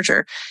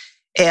larger.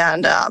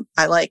 And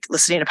I like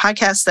listening to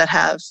podcasts that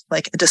have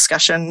a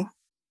discussion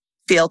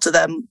feel to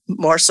them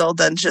more so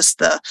than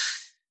just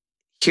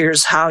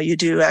here's how you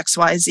do X,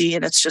 Y, Z.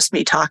 And it's just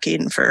me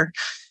talking for,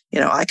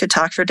 I could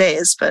talk for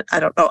days, but I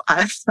don't know.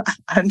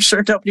 I'm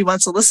sure nobody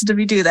wants to listen to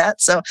me do that.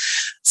 So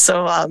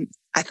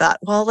I thought,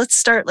 well, let's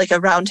start a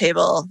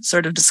roundtable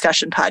sort of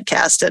discussion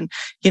podcast. And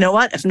you know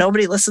what? If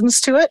nobody listens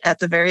to it, at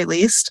the very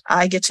least,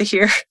 I get to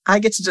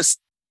just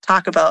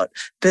talk about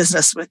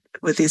business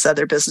with these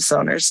other business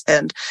owners.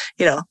 And,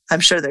 I'm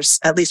sure there's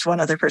at least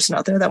one other person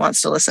out there that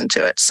wants to listen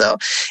to it. So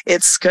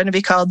it's going to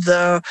be called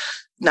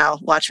now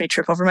watch me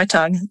trip over my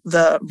tongue,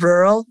 the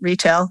Rural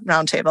Retail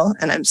Roundtable.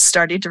 And I'm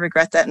starting to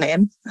regret that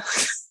name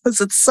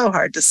because it's so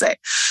hard to say,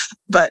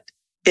 but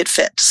it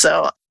fit.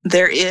 So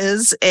there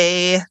is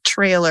a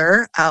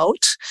trailer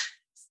out.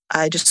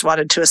 I just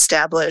wanted to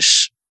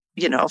establish,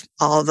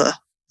 all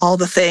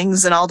the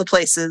things and all the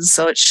places.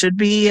 So it should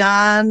be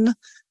on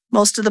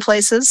most of the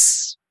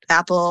places,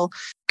 Apple,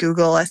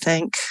 Google, I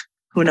think,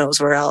 who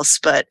knows where else,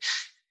 but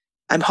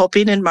I'm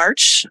hoping in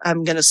March,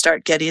 I'm going to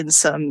start getting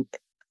some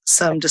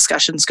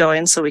discussions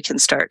going so we can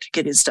start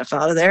getting stuff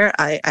out of there.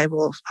 I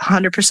will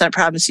 100%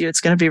 promise you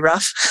it's going to be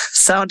rough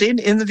sounding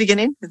in the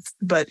beginning,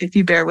 but if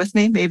you bear with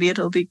me, maybe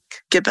it'll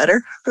get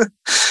better.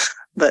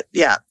 But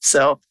yeah,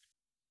 so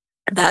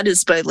that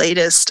is my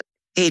latest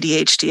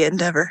ADHD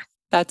endeavor.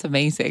 That's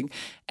amazing.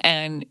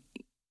 And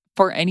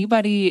for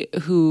anybody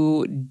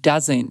who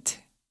doesn't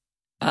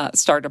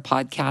start a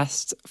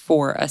podcast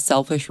for a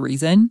selfish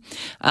reason,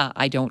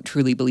 I don't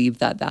truly believe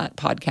that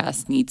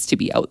podcast needs to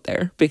be out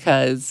there,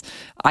 because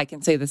I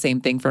can say the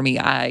same thing for me.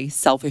 I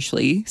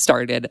selfishly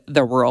started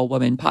the Rural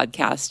Woman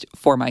podcast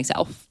for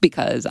myself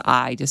because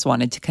I just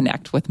wanted to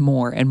connect with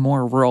more and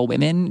more rural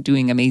women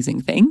doing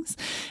amazing things.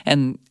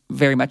 And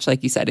very much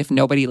like you said, if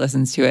nobody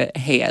listens to it,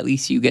 hey, at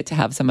least you get to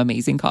have some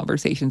amazing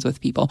conversations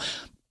with people.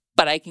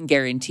 But I can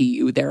guarantee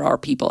you there are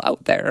people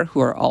out there who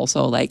are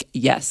also like,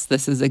 yes,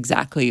 this is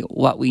exactly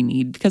what we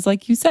need. Because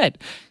like you said,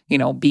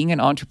 being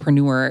an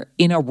entrepreneur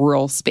in a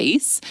rural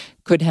space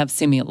could have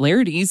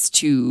similarities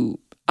to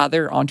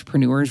other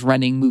entrepreneurs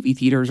running movie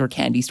theaters or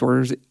candy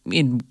stores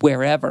in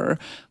wherever.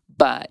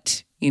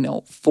 But,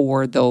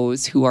 for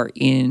those who are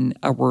in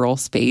a rural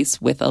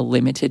space with a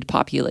limited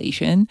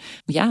population.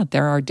 Yeah,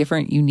 there are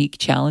different unique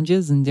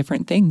challenges and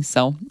different things.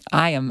 So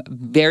I am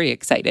very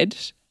excited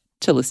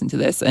to listen to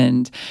this,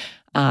 and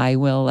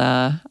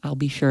I'll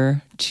be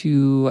sure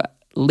to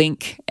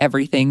link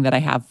everything that I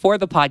have for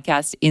the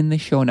podcast in the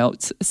show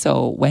notes.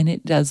 So when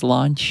it does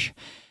launch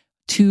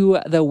to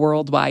the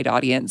worldwide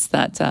audience,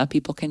 that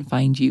people can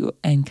find you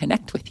and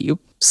connect with you.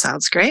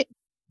 Sounds great.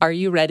 Are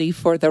you ready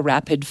for the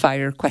rapid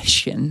fire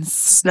questions?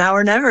 It's now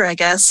or never, I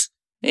guess.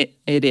 It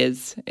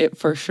is. It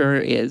for sure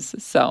is.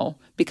 So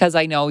because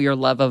I know your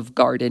love of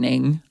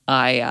gardening,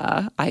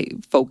 I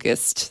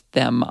focused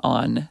them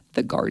on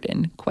the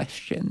garden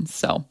questions.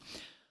 So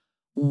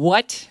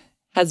what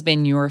has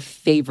been your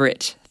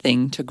favorite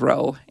thing to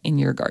grow in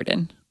your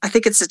garden? I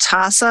think it's a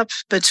toss-up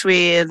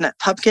between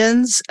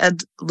pumpkins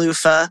and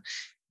loofah.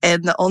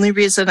 And the only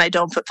reason I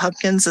don't put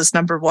pumpkins as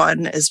number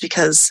one is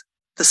because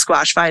the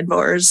squash vine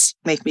borers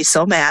make me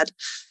so mad.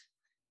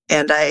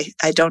 And I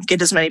don't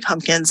get as many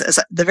pumpkins as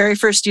the very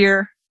first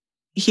year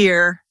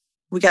here.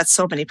 We got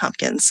so many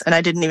pumpkins and I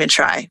didn't even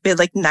try. We had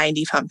like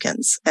 90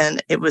 pumpkins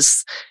and it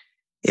was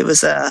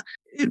a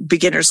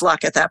beginner's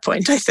luck at that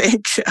point, I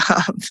think.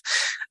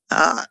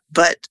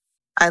 But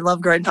I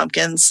love growing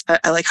pumpkins.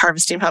 I like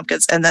harvesting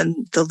pumpkins. And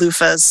then the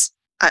loofahs,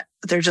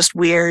 they're just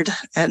weird.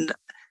 And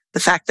the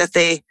fact that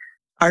they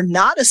are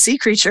not a sea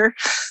creature,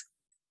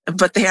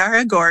 but they are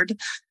a gourd,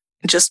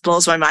 it just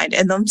blows my mind.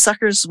 And them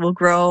suckers will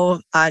grow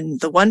on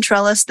the one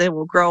trellis. They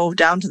will grow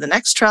down to the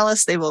next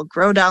trellis. They will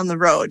grow down the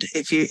road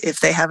if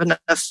they have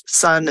enough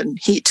sun and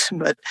heat.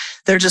 But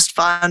they're just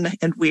fun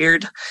and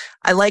weird.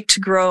 I like to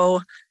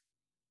grow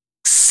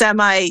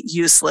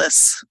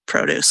semi-useless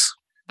produce.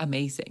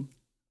 Amazing.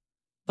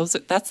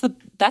 That's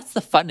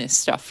the funnest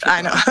stuff.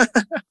 I know.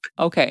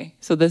 Okay,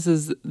 so this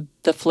is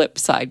the flip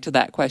side to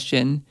that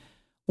question.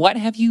 What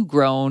have you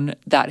grown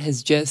that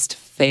has just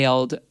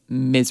failed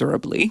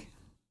miserably?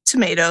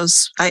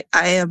 Tomatoes. I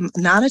am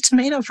not a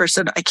tomato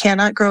person. I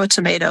cannot grow a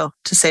tomato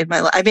to save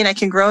my life. I mean, I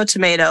can grow a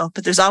tomato,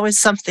 but there's always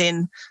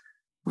something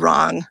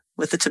wrong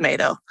with the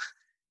tomato,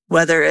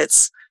 whether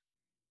it's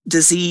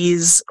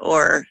disease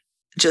or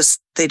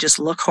they just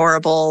look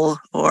horrible,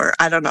 or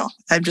I don't know.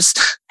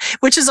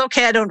 Which is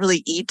okay. I don't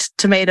really eat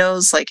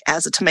tomatoes like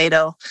as a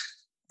tomato.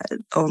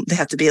 They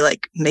have to be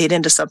like made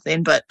into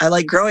something, but I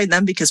like growing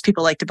them because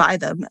people like to buy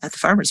them at the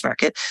farmer's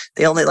market.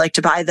 They only like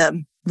to buy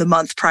them the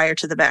month prior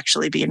to them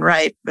actually being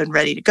ripe and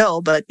ready to go.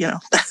 But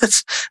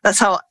that's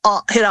how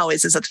it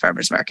always is at the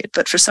farmer's market.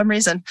 But for some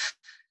reason,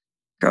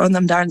 growing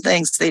them darn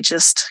things, they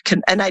just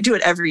can. And I do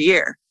it every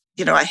year.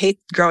 I hate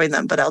growing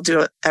them, but I'll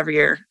do it every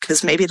year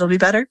because maybe it'll be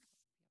better.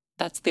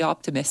 That's the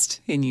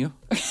optimist in you.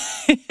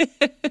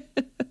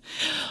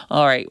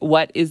 All right.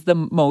 What is the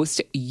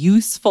most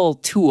useful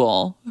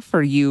tool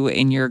for you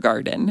in your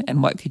garden,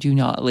 and what could you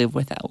not live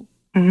without?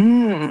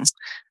 I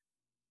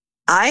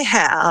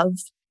have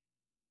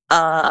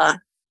a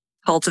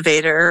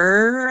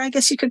cultivator, I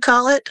guess you could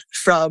call it,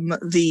 from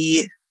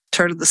the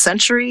turn of the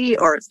century,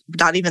 or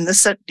not even the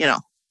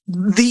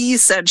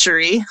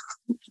century.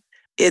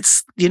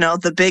 It's,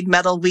 the big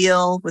metal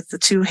wheel with the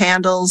two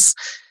handles.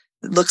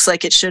 It looks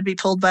like it should be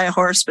pulled by a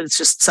horse, but it's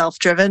just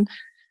self-driven.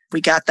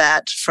 We got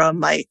that from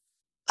my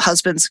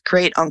husband's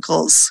great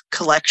uncle's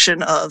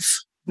collection of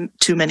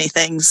too many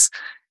things.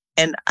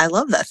 And I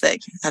love that thing.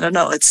 I don't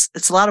know.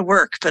 It's a lot of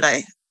work, but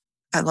I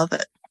love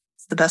it.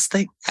 It's the best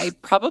thing.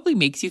 It probably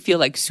makes you feel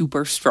like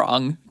super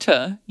strong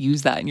to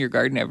use that in your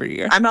garden every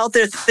year. I'm out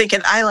there thinking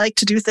I like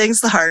to do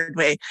things the hard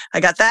way. I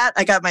got that.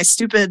 I got my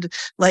stupid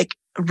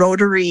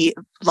rotary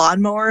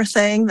lawnmower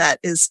thing that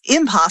is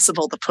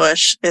impossible to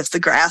push if the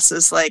grass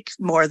is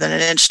more than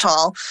an inch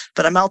tall,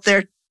 but I'm out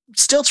there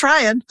still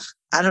trying.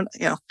 I don't,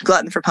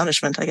 glutton for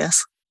punishment, I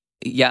guess.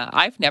 Yeah,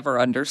 I've never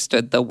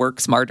understood the work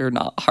smarter,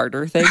 not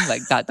harder thing.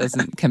 That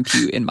doesn't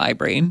compute in my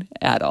brain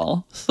at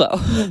all.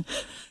 So,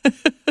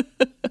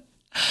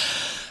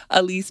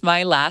 Elise,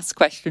 my last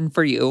question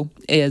for you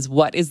is,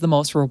 what is the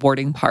most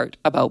rewarding part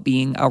about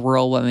being a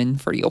rural woman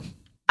for you?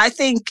 I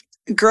think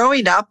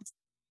growing up,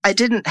 I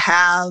didn't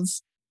have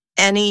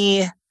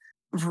any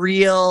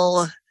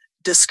real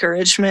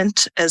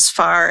discouragement as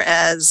far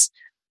as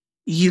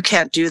you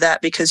can't do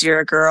that because you're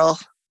a girl.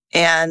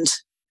 And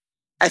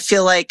I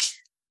feel like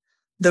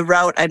the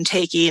route I'm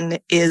taking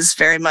is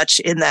very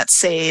much in that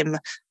same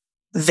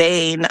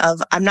vein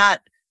of I'm not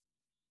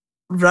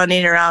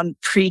running around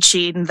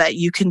preaching that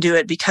you can do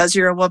it because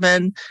you're a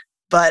woman,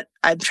 but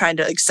I'm trying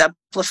to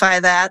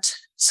exemplify that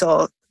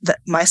so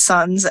that my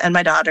sons and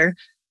my daughter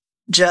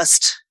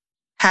just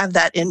have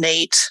that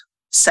innate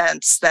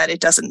sense that it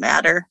doesn't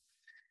matter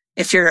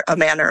if you're a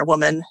man or a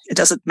woman. It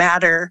doesn't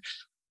matter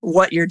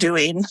what you're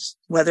doing,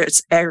 whether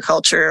it's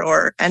agriculture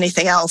or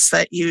anything else,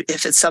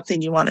 if it's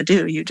something you want to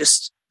do, you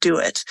just do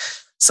it.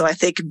 So I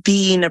think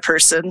being a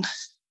person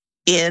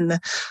in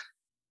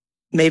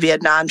maybe a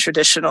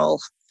non-traditional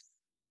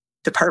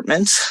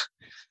department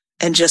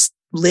and just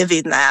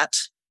living that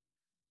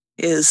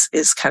is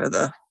kind of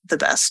the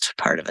best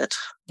part of it.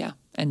 Yeah.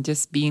 and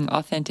just being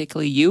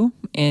authentically you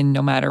in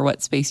no matter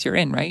what space you're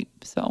in, right?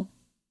 So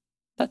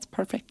that's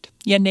perfect.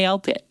 You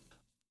nailed it.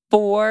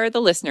 For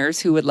the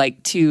listeners who would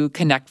like to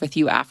connect with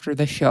you after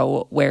the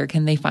show, where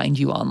can they find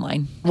you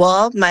online?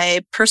 Well, my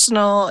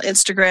personal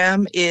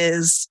Instagram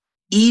is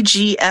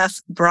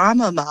EGF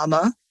Brahma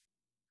Mama,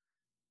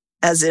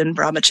 as in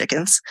Brahma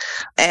chickens.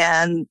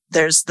 And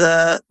there's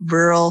the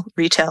Rural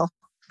Retail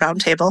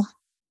Roundtable,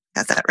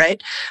 got that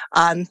right,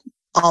 on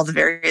all the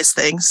various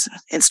things,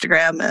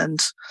 Instagram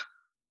and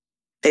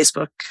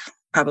Facebook,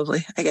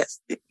 probably, I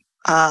guess.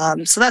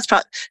 So that's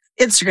probably,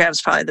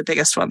 Instagram's probably the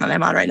biggest one that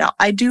I'm on right now.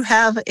 I do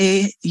have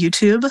a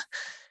YouTube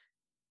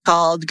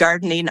called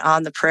Gardening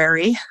on the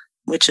Prairie,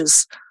 which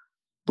is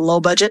low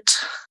budget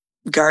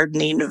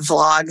gardening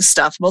vlog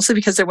stuff, mostly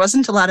because there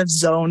wasn't a lot of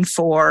zone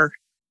for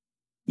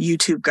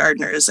YouTube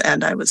gardeners,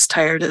 and I was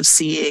tired of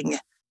seeing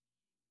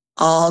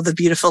all the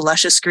beautiful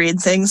luscious green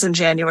things in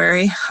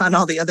January on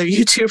all the other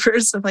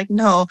YouTubers. I'm like,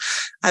 no,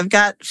 I've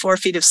got 4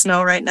 feet of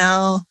snow right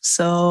now,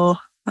 so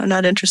I'm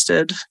not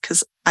interested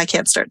because I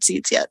can't start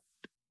seeds yet.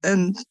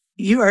 And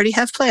you already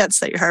have plants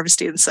that you're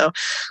harvesting. So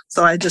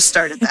I just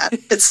started that.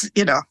 It's,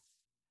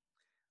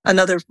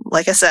 another,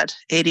 like I said,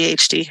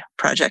 ADHD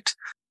project.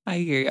 I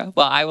hear you.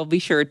 Well, I will be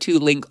sure to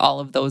link all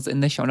of those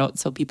in the show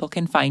notes so people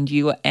can find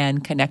you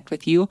and connect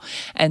with you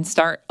and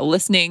start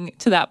listening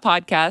to that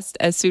podcast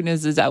as soon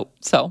as it's out.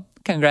 So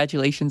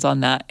congratulations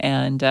on that.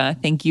 And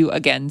thank you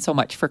again so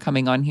much for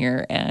coming on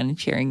here and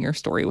sharing your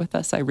story with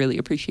us. I really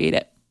appreciate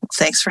it.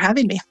 Thanks for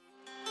having me.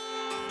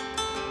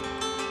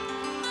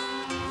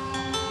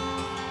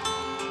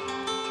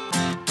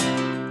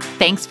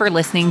 Thanks for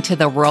listening to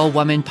the Rural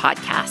Woman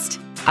Podcast,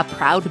 a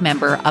proud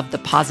member of the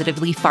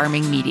Positively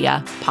Farming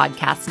Media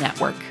Podcast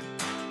Network.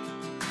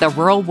 The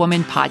Rural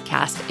Woman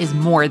Podcast is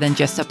more than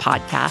just a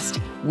podcast.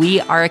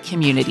 We are a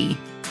community.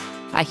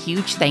 A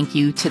huge thank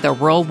you to the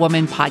Rural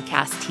Woman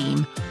Podcast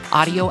team,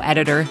 audio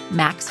editor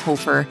Max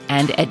Hofer,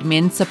 and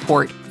admin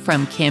support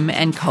from Kim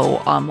 & Co.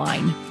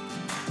 Online.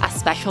 A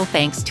special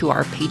thanks to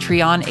our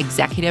Patreon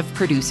executive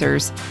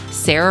producers,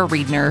 Sarah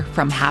Riedner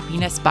from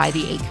Happiness by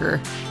the Acre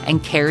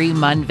and Carrie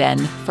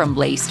Munven from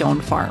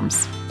Laystone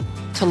Farms.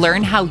 To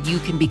learn how you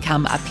can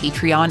become a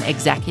Patreon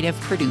executive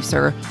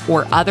producer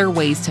or other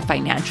ways to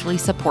financially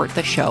support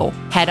the show,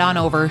 head on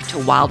over to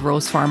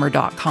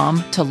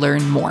wildrosefarmer.com to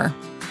learn more.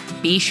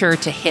 Be sure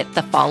to hit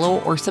the follow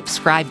or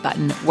subscribe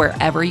button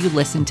wherever you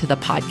listen to the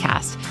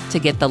podcast to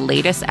get the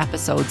latest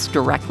episodes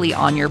directly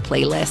on your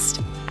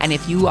playlist. And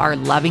if you are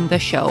loving the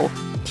show,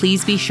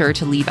 please be sure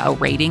to leave a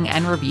rating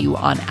and review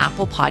on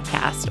Apple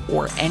Podcast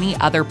or any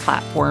other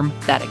platform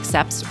that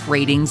accepts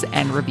ratings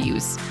and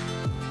reviews.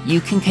 You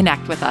can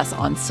connect with us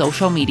on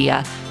social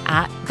media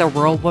at The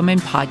Rural Woman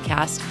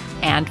Podcast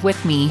and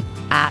with me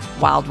at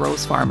Wild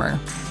Rose Farmer.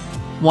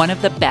 One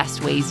of the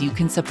best ways you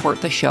can support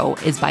the show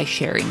is by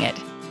sharing it.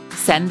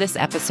 Send this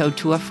episode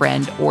to a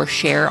friend or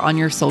share on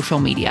your social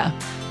media.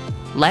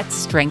 Let's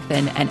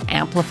strengthen and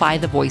amplify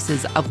the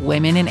voices of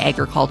women in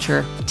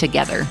agriculture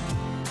together.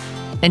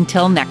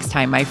 Until next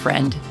time, my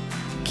friend,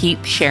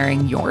 keep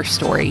sharing your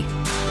story.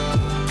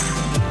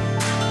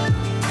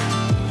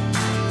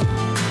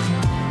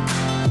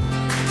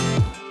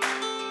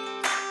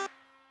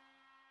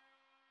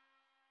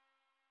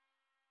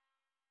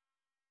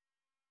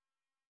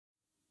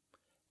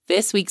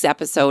 This week's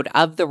episode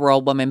of the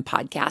Rural Woman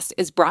Podcast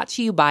is brought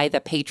to you by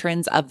the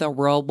patrons of the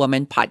Rural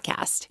Woman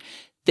Podcast.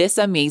 This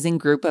amazing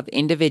group of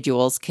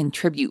individuals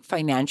contribute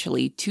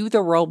financially to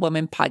the Rural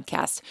Woman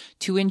Podcast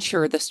to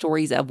ensure the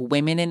stories of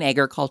women in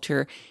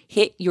agriculture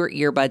hit your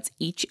earbuds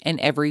each and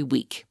every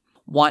week.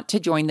 Want to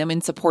join them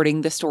in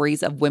supporting the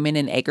stories of women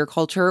in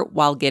agriculture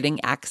while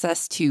getting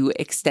access to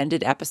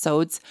extended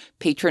episodes,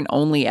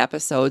 patron-only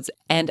episodes,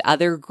 and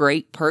other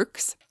great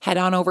perks? Head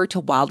on over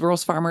to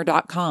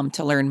wildrosefarmer.com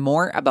to learn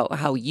more about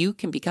how you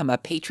can become a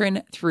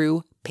patron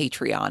through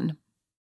Patreon.